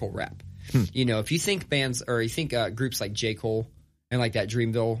lyrical rap. You know, if you think bands or you think groups like J. Cole and like that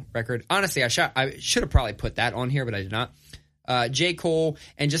Dreamville record, honestly, I should have probably put that on here, but I did not. J. Cole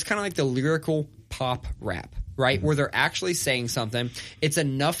and just kind of like the lyrical pop rap, right? Where they're actually saying something. It's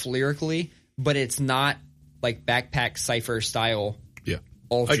enough lyrically, but it's not like Backpack Cypher style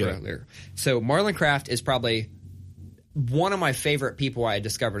ultra lyric. So Marlon Craft is probably one of my favorite people I had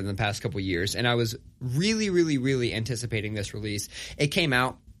discovered in the past couple of years, and I was really, really, really anticipating this release. It came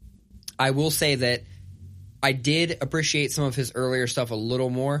out. I will say that I did appreciate some of his earlier stuff a little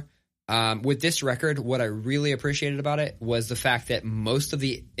more. With this record, what I really appreciated about it was the fact that most of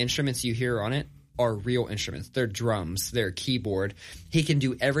the instruments you hear on it are real instruments. They're drums, they're keyboard. He can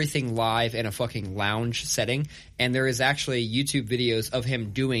do everything live in a fucking lounge setting, and there is actually YouTube videos of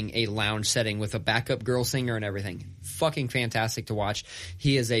him doing a lounge setting with a backup girl singer and everything. Fucking fantastic to watch.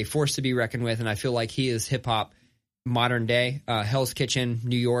 He is a force to be reckoned with, and I feel like he is hip-hop modern day. Hell's Kitchen,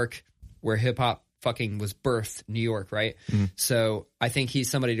 New York, where hip-hop fucking was birthed, New York, right? So I think he's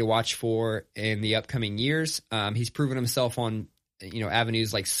somebody to watch for in the upcoming years. He's proven himself on,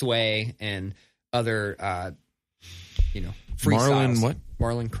 avenues like Sway and other, freestyles. Marlon what?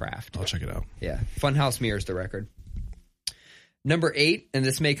 Marlon Craft. I'll check it out. Yeah. Funhouse mirrors the record. Number 8, and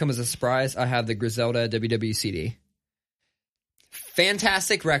this may come as a surprise, I have the Griselda WWCD.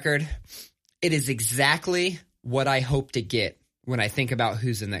 Fantastic record. It is exactly what I hope to get when I think about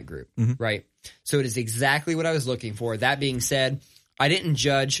who's in that group, right? So it is exactly what I was looking for. That being said, I didn't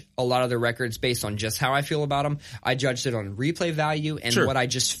judge a lot of the records based on just how I feel about them. I judged it on replay value and what I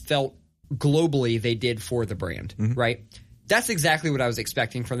just felt globally they did for the brand, right? That's exactly what I was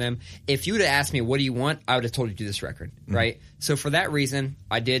expecting from them. If you would have asked me, what do you want? I would have told you to do this record, right? So for that reason,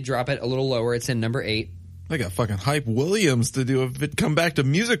 I did drop it a little lower. It's in number 8. I got fucking Hype Williams to do come back to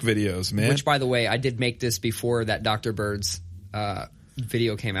music videos, man. Which, by the way, I did make this before that Dr. Bird's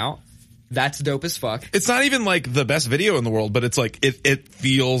video came out. That's dope as fuck. It's not even like the best video in the world, but it's like it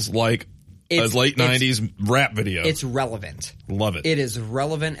feels like a late 90s rap video. It's relevant. Love it. It is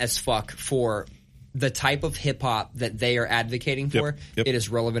relevant as fuck for the type of hip hop that they are advocating for. Yep. It is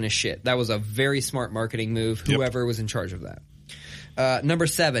relevant as shit. That was a very smart marketing move, whoever was in charge of that. Number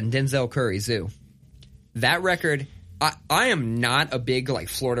 7, Denzel Curry, Zoo. That record, I am not a big like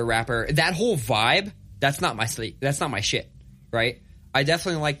Florida rapper. That whole vibe, that's not my shit, right? I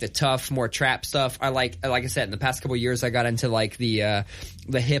definitely like the tough, more trap stuff. I like I said, in the past couple of years, I got into like the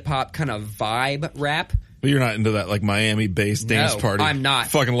hip hop kind of vibe rap. But you're not into that like Miami-based dance party. I'm not.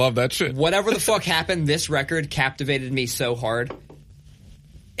 Fucking love that shit. Whatever the fuck happened, this record captivated me so hard.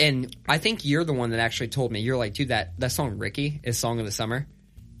 And I think you're the one that actually told me. You're like, dude, that song Ricky is Song of the Summer.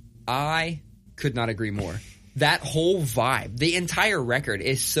 I could not agree more. That whole vibe, the entire record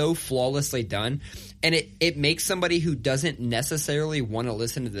is so flawlessly done. And it makes somebody who doesn't necessarily want to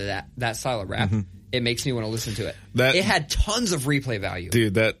listen to that style of rap, it makes me want to listen to it. It had tons of replay value.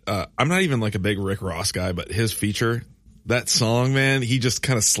 Dude, I'm not even like a big Rick Ross guy, but his feature, that song, man, he just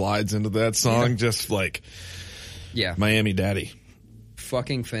kind of slides into that song just like Miami Daddy.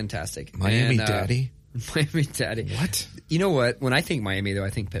 Fucking fantastic. Miami Daddy? Miami Daddy. What? You know what? When I think Miami, though, I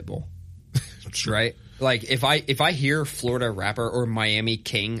think Pitbull. Right? Like, if I hear Florida rapper or Miami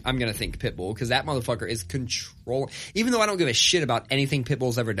King, I'm going to think Pitbull because that motherfucker is even though I don't give a shit about anything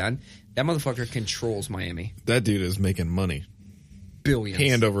Pitbull's ever done, that motherfucker controls Miami. That dude is making money. Billions.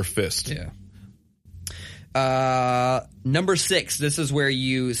 Hand over fist. Yeah. Number 6, this is where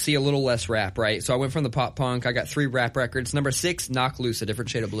you see a little less rap, right? So I went from the pop punk. I got 3 rap records. Number 6, Knock Loose, A Different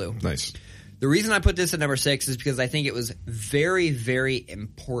Shade of Blue. Nice. The reason I put this at number 6 is because I think it was very, very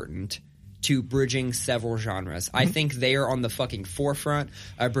important to bridging several genres. I think they are on the fucking forefront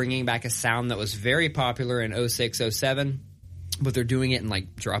of bringing back a sound that was very popular in 06, 07, but they're doing it in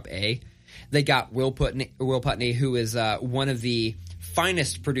like drop A. They got Will Putney, who is one of the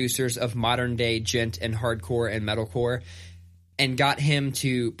finest producers of modern day gent and hardcore and metalcore, and got him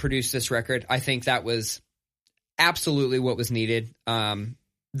to produce this record. I think that was absolutely what was needed.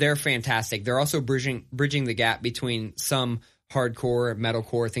 They're fantastic. They're also bridging the gap between some hardcore,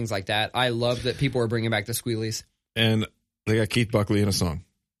 metalcore, things like that. I love that people are bringing back the Squealies. And they got Keith Buckley in a song.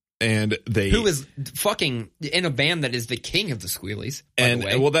 And who is fucking in a band that is the king of the Squealies, by the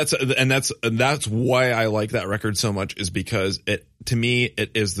way. Well, that's why I like that record so much, is because to me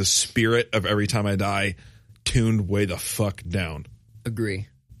it is the spirit of Every Time I Die tuned way the fuck down. Agree.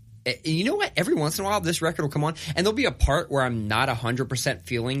 You know what? Every once in a while, this record will come on, and there'll be a part where I'm not 100%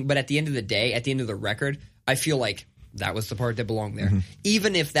 feeling, but at the end of the day, at the end of the record, I feel like that was the part that belonged there,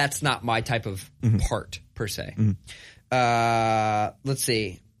 even if that's not my type of part per se. Let's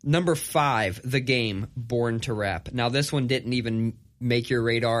see. Number 5, The Game, Born to Rap. Now, this one didn't even make your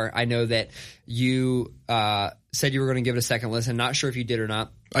radar. I know that you said you were going to give it a second listen. Not sure if you did or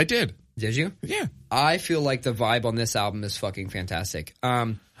not. I did. Did you? Yeah. I feel like the vibe on this album is fucking fantastic.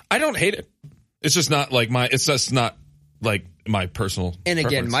 I don't hate it. It's just not like my personal And again,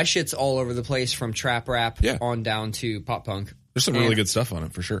 preference. my shit's all over the place from trap rap on down to pop punk. There's some really good stuff on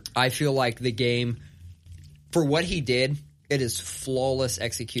it for sure. I feel like The Game, for what he did, it is flawless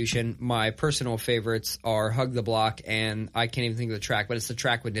execution. My personal favorites are Hug the Block, and I can't even think of the track, but it's the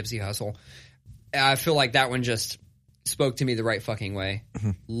track with Nipsey Hussle. I feel like that one just spoke to me the right fucking way.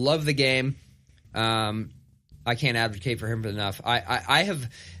 Love The Game. I can't advocate for him enough.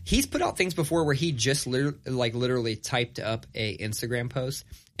 He's put out things before where he just literally typed up a Instagram post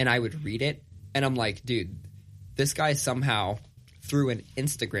and I would read it and I'm like, dude, this guy somehow through an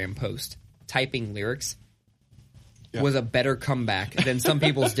Instagram post typing lyrics was a better comeback than some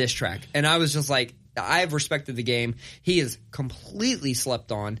people's diss track. And I was just like, I've respected The Game. He is completely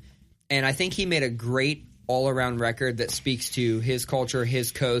slept on, and I think he made a great all-around record that speaks to his culture,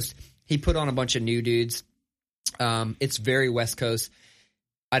 his coast. He put on a bunch of new dudes. It's very West Coast.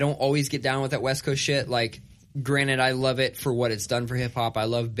 I don't always get down with that West Coast shit. Like, granted, I love it for what it's done for hip hop. I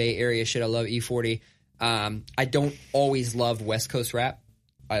love Bay Area shit. I love E40. I don't always love West Coast rap.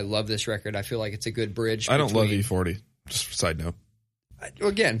 I love this record. I feel like it's a good bridge. I don't love E40. Just side note.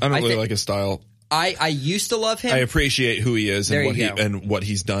 Again, I don't really like his style. I used to love him. I appreciate who he is and what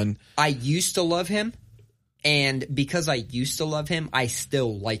he's done. I used to love him. And because I used to love him, I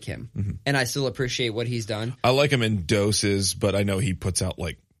still like him. And I still appreciate what he's done. I like him in doses, but I know he puts out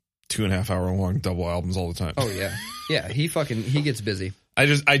like 2.5 hour long double albums all the time. Oh, yeah. Yeah, he gets busy. I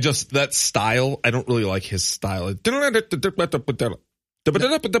just, that style, I don't really like his style. Yeah,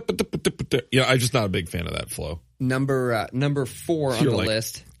 I'm just not a big fan of that flow. Number 4 on the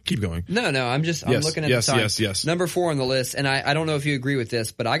list. Keep going. No, I'm looking at the time. Yes. Number 4 on the list, and I don't know if you agree with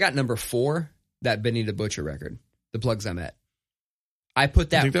this, but I got number 4, that Benny the Butcher record, The Plugs I'm At. I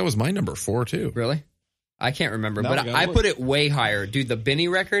think that was my number 4 too. Really? I can't remember, but I put it way higher. Dude, the Benny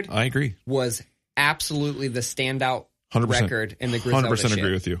record, I agree, was absolutely the standout 100%, record in the Griselda 100% shit.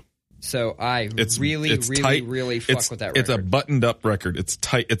 agree with you. So it's really tight. really fuck with that record. It's a buttoned up record. It's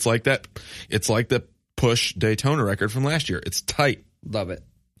tight. It's like that Push Daytona record from last year. It's tight. Love it.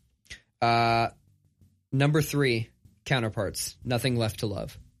 Number 3, Counterparts, Nothing Left to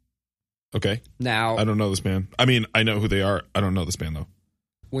Love. Okay. Now, I don't know this band. I mean, I know who they are. I don't know this band though.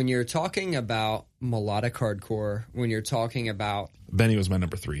 When you're talking about melodic hardcore, when you're talking about... Benny was my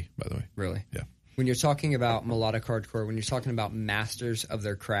number 3, by the way. Really? Yeah. When you're talking about melodic hardcore, when you're talking about masters of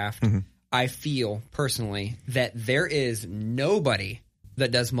their craft, I feel personally that there is nobody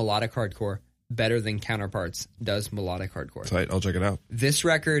that does melodic hardcore better than Counterparts does melodic hardcore. Tight. I'll check it out. This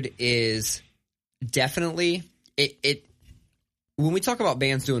record is definitely... When we talk about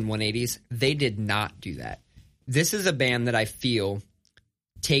bands doing 180s, they did not do that. This is a band that I feel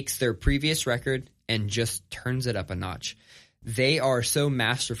takes their previous record and just turns it up a notch. They are so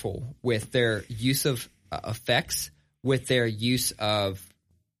masterful with their use of effects, with their use of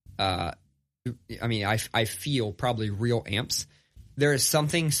I mean, I feel probably real amps. There is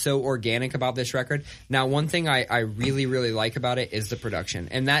something so organic about this record. Now, one thing I really, really like about it is the production.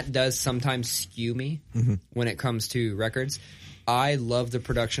 And that does sometimes skew me when it comes to records. I love the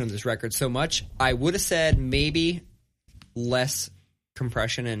production of this record so much. I would have said maybe less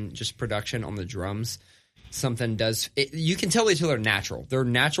compression and just production on the drums. Something does... you can tell these are natural. They're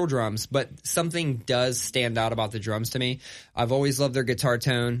natural drums, but something does stand out about the drums to me. I've always loved their guitar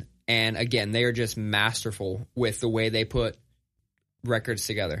tone. And again, they are just masterful with the way they put records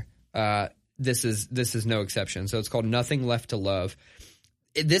together. This is no exception. So it's called Nothing Left to Love.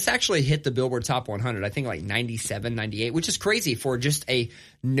 This actually hit the Billboard Top 100, I think like 97, 98, which is crazy for just a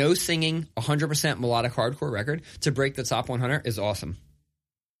no singing, 100% melodic hardcore record to break the top 100 is awesome.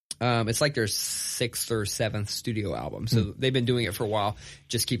 It's like their 6th or 7th studio album. So they've been doing it for a while.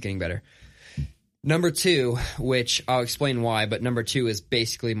 Just keep getting better. Number 2, which I'll explain why, but number 2 is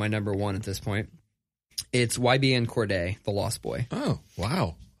basically my number 1 at this point. It's YBN Cordae, The Lost Boy. Oh,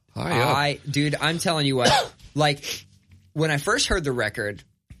 wow. High up. Dude, I'm telling you what, like, when I first heard the record,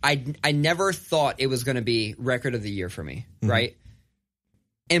 I never thought it was going to be record of the year for me, right?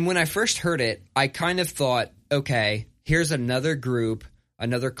 And when I first heard it, I kind of thought, okay, here's another group,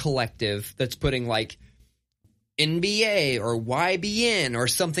 another collective that's putting like NBA or YBN or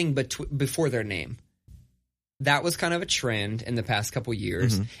something before their name. That was kind of a trend in the past couple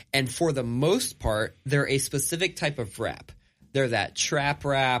years. And for the most part, they're a specific type of rap. They're that trap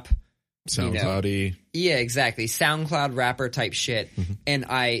rap. SoundCloud-y. Yeah, exactly. SoundCloud rapper type shit. And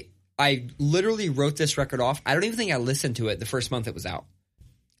I literally wrote this record off. I don't even think I listened to it the first month it was out.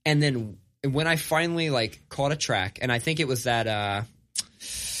 And then when I finally like caught a track, and I think it was that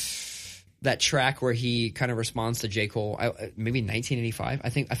track where he kind of responds to J. Cole, maybe 1985.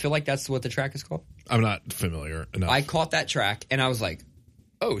 I feel like that's what the track is called. I'm not familiar enough. I caught that track and I was like,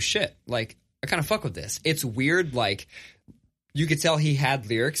 oh shit, like I kind of fuck with this. It's weird, like you could tell he had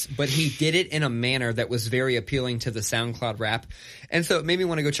lyrics, but he did it in a manner that was very appealing to the SoundCloud rap. And so it made me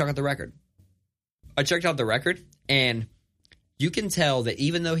want to go check out the record. I checked out the record and you can tell that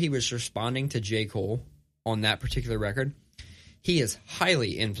even though he was responding to J. Cole on that particular record, he is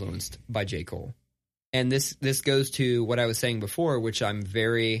highly influenced by J. Cole. And this goes to what I was saying before, which I'm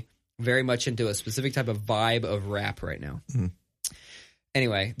very, very much into a specific type of vibe of rap right now.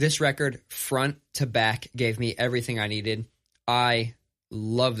 Anyway, this record, front to back, gave me everything I needed. I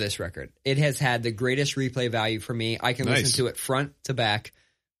love this record. It has had the greatest replay value for me. I can listen to it front to back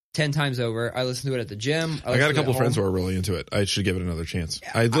 10 times over. I listen to it at the gym. I got a couple friends who are really into it. I should give it another chance.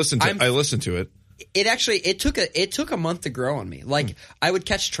 I listened to it. It took a month to grow on me. Like I would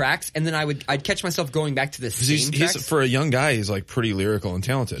catch tracks and then I'd catch myself going back to the same tracks. For a young guy, he's like pretty lyrical and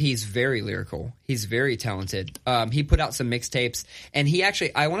talented. He's very lyrical. He's very talented. He put out some mixtapes and he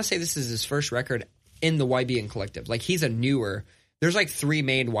actually, I want to say this is his first record in the YBN collective. Like he's a newer, there's like 3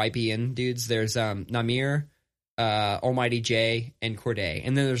 main YBN dudes. There's Namir, Almighty J, and Cordae.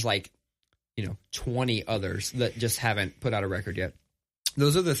 And then there's like, 20 others that just haven't put out a record yet.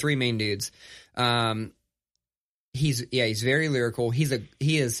 Those are the 3 main dudes. He's very lyrical.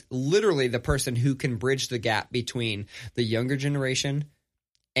 He is literally the person who can bridge the gap between the younger generation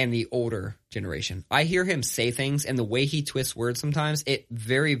and the older generation. I hear him say things and the way he twists words sometimes, it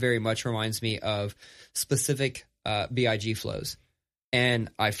very, very much reminds me of specific B.I.G. flows. And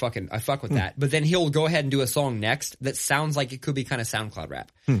I fuck with that. But then he'll go ahead and do a song next that sounds like it could be kind of SoundCloud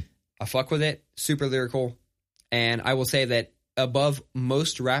rap. I fuck with it. Super lyrical. And I will say that above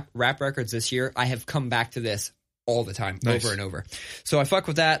most rap records this year, I have come back to this all the time, over and over. So I fuck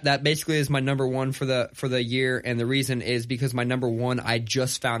with that. That basically is my number 1 for the year, and the reason is because my number 1 I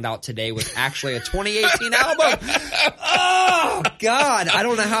just found out today was actually a 2018 album. Oh God, I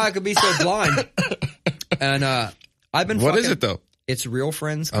don't know how I could be so blind. And I've been. What is it though? It's Real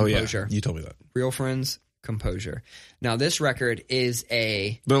Friends Composure. Oh yeah, you told me that. Real Friends Composure. Now this record is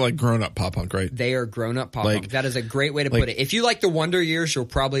they're like grown up pop punk, right? They are grown up pop punk. That is a great way to put it. If you like the Wonder Years, you'll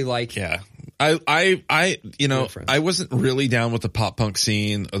probably like. Yeah. I wasn't really down with the pop punk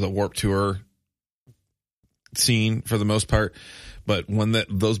scene or the Warped Tour scene for the most part, but when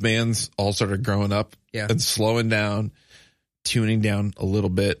those bands all started growing up and slowing down, tuning down a little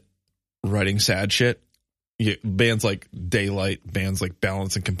bit, writing sad shit, bands like Daylight, bands like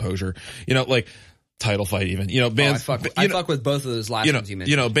Balance and Composure, like Title Fight even, bands. I fuck with both of those last ones you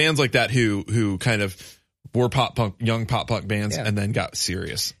mentioned. Bands like that who kind of were young pop punk bands and then got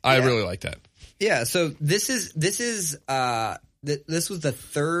serious. I really like that. Yeah, so this was the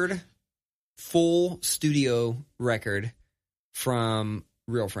 3rd full studio record from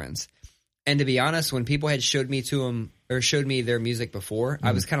Real Friends. And to be honest, when people had showed me their music before,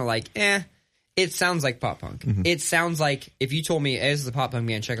 I was kind of like, It sounds like pop punk. It sounds like if you told me, hey, this is a pop punk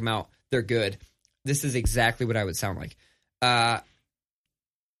band, check them out, they're good. This is exactly what I would sound like.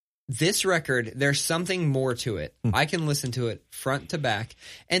 This record, there's something more to it. I can listen to it front to back.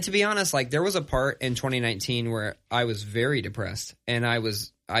 And to be honest, like there was a part in 2019 where I was very depressed and I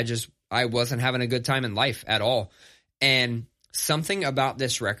wasn't having a good time in life at all. And something about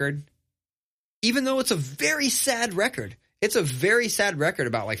this record, even though it's a very sad record, it's a very sad record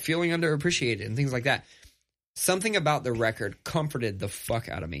about like feeling underappreciated and things like that. Something about the record comforted the fuck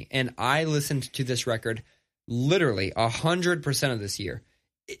out of me. And I listened to this record literally 100% of this year.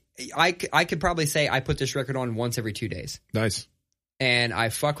 I could probably say I put this record on once every 2 days. Nice. And I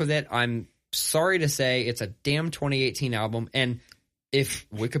fuck with it. I'm sorry to say it's a damn 2018 album. And if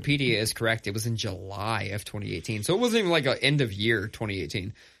Wikipedia is correct, it was in July of 2018. So it wasn't even like an end of year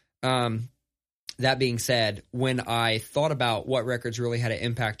 2018. That being said, when I thought about what records really had an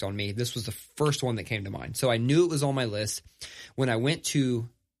impact on me, this was the first one that came to mind. So I knew it was on my list. When I went to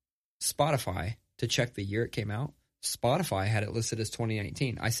Spotify to check the year it came out, Spotify had it listed as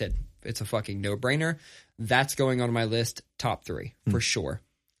 2019. I said, it's a fucking no-brainer. That's going on my list, top 3, for sure.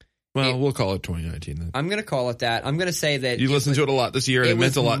 Well, we'll call it 2019 then. I'm going to call it that. I'm going to say that... You listened to it a lot this year, and it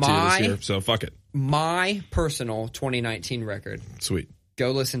meant a lot to you this year, so fuck it. My personal 2019 record. Sweet.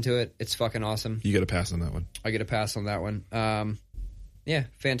 Go listen to it. It's fucking awesome. You get a pass on that one. I get a pass on that one. Yeah,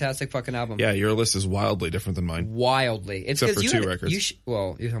 fantastic fucking album. Yeah, your list is wildly different than mine. Wildly. It's except for 2 records.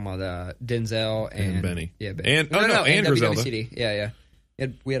 Well, you're talking about Denzel and Benny. Yeah, Benny. And, and Griselda. WWCD. Yeah.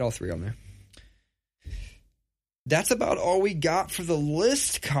 We had all 3 on there. That's about all we got for the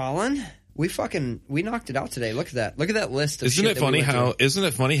list, Colin. We knocked it out today. Look at that. Look at that list. Isn't it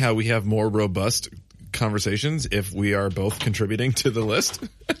funny how we have more robust conversations if we are both contributing to the list?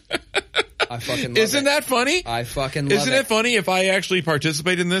 I fucking love Isn't it. that funny? I fucking love it. Isn't it funny if I actually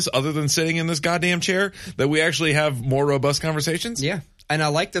participate in this other than sitting in this goddamn chair that we actually have more robust conversations? Yeah. And I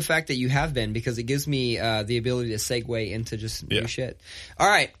like the fact that you have been because it gives me the ability to segue into just new shit. All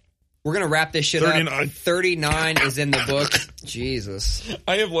right. We're going to wrap this shit 39. up. 39 is in the book. Jesus.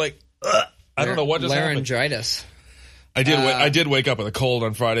 I have I don't know what just happened. Laryngitis. I did wake up with a cold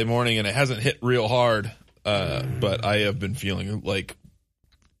on Friday morning and it hasn't hit real hard. But I have been feeling like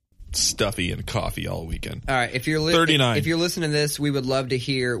stuffy and coffee all weekend. All right, if you're 39. If you're listening to this, we would love to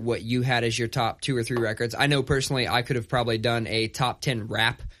hear what you had as your top 2 or 3 records. I know personally, I could have probably done a top 10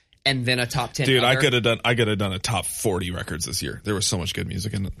 rap and then a top 10. Dude, other. I could have done a top 40 records this year. There was so much good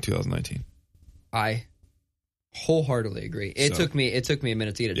music in 2019. I wholeheartedly agree. It took me a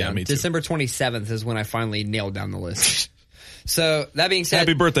minute to get it down. Me too. December 27th is when I finally nailed down the list. So that being said,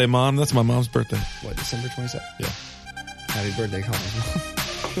 happy birthday, Mom. That's my mom's birthday. What, December 27th? Yeah. Happy birthday, Colin.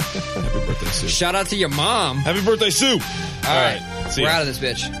 Happy birthday, Sue. Shout out to your mom. Happy birthday, Sue. All right. See We're ya. out of this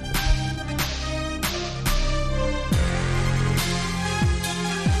bitch.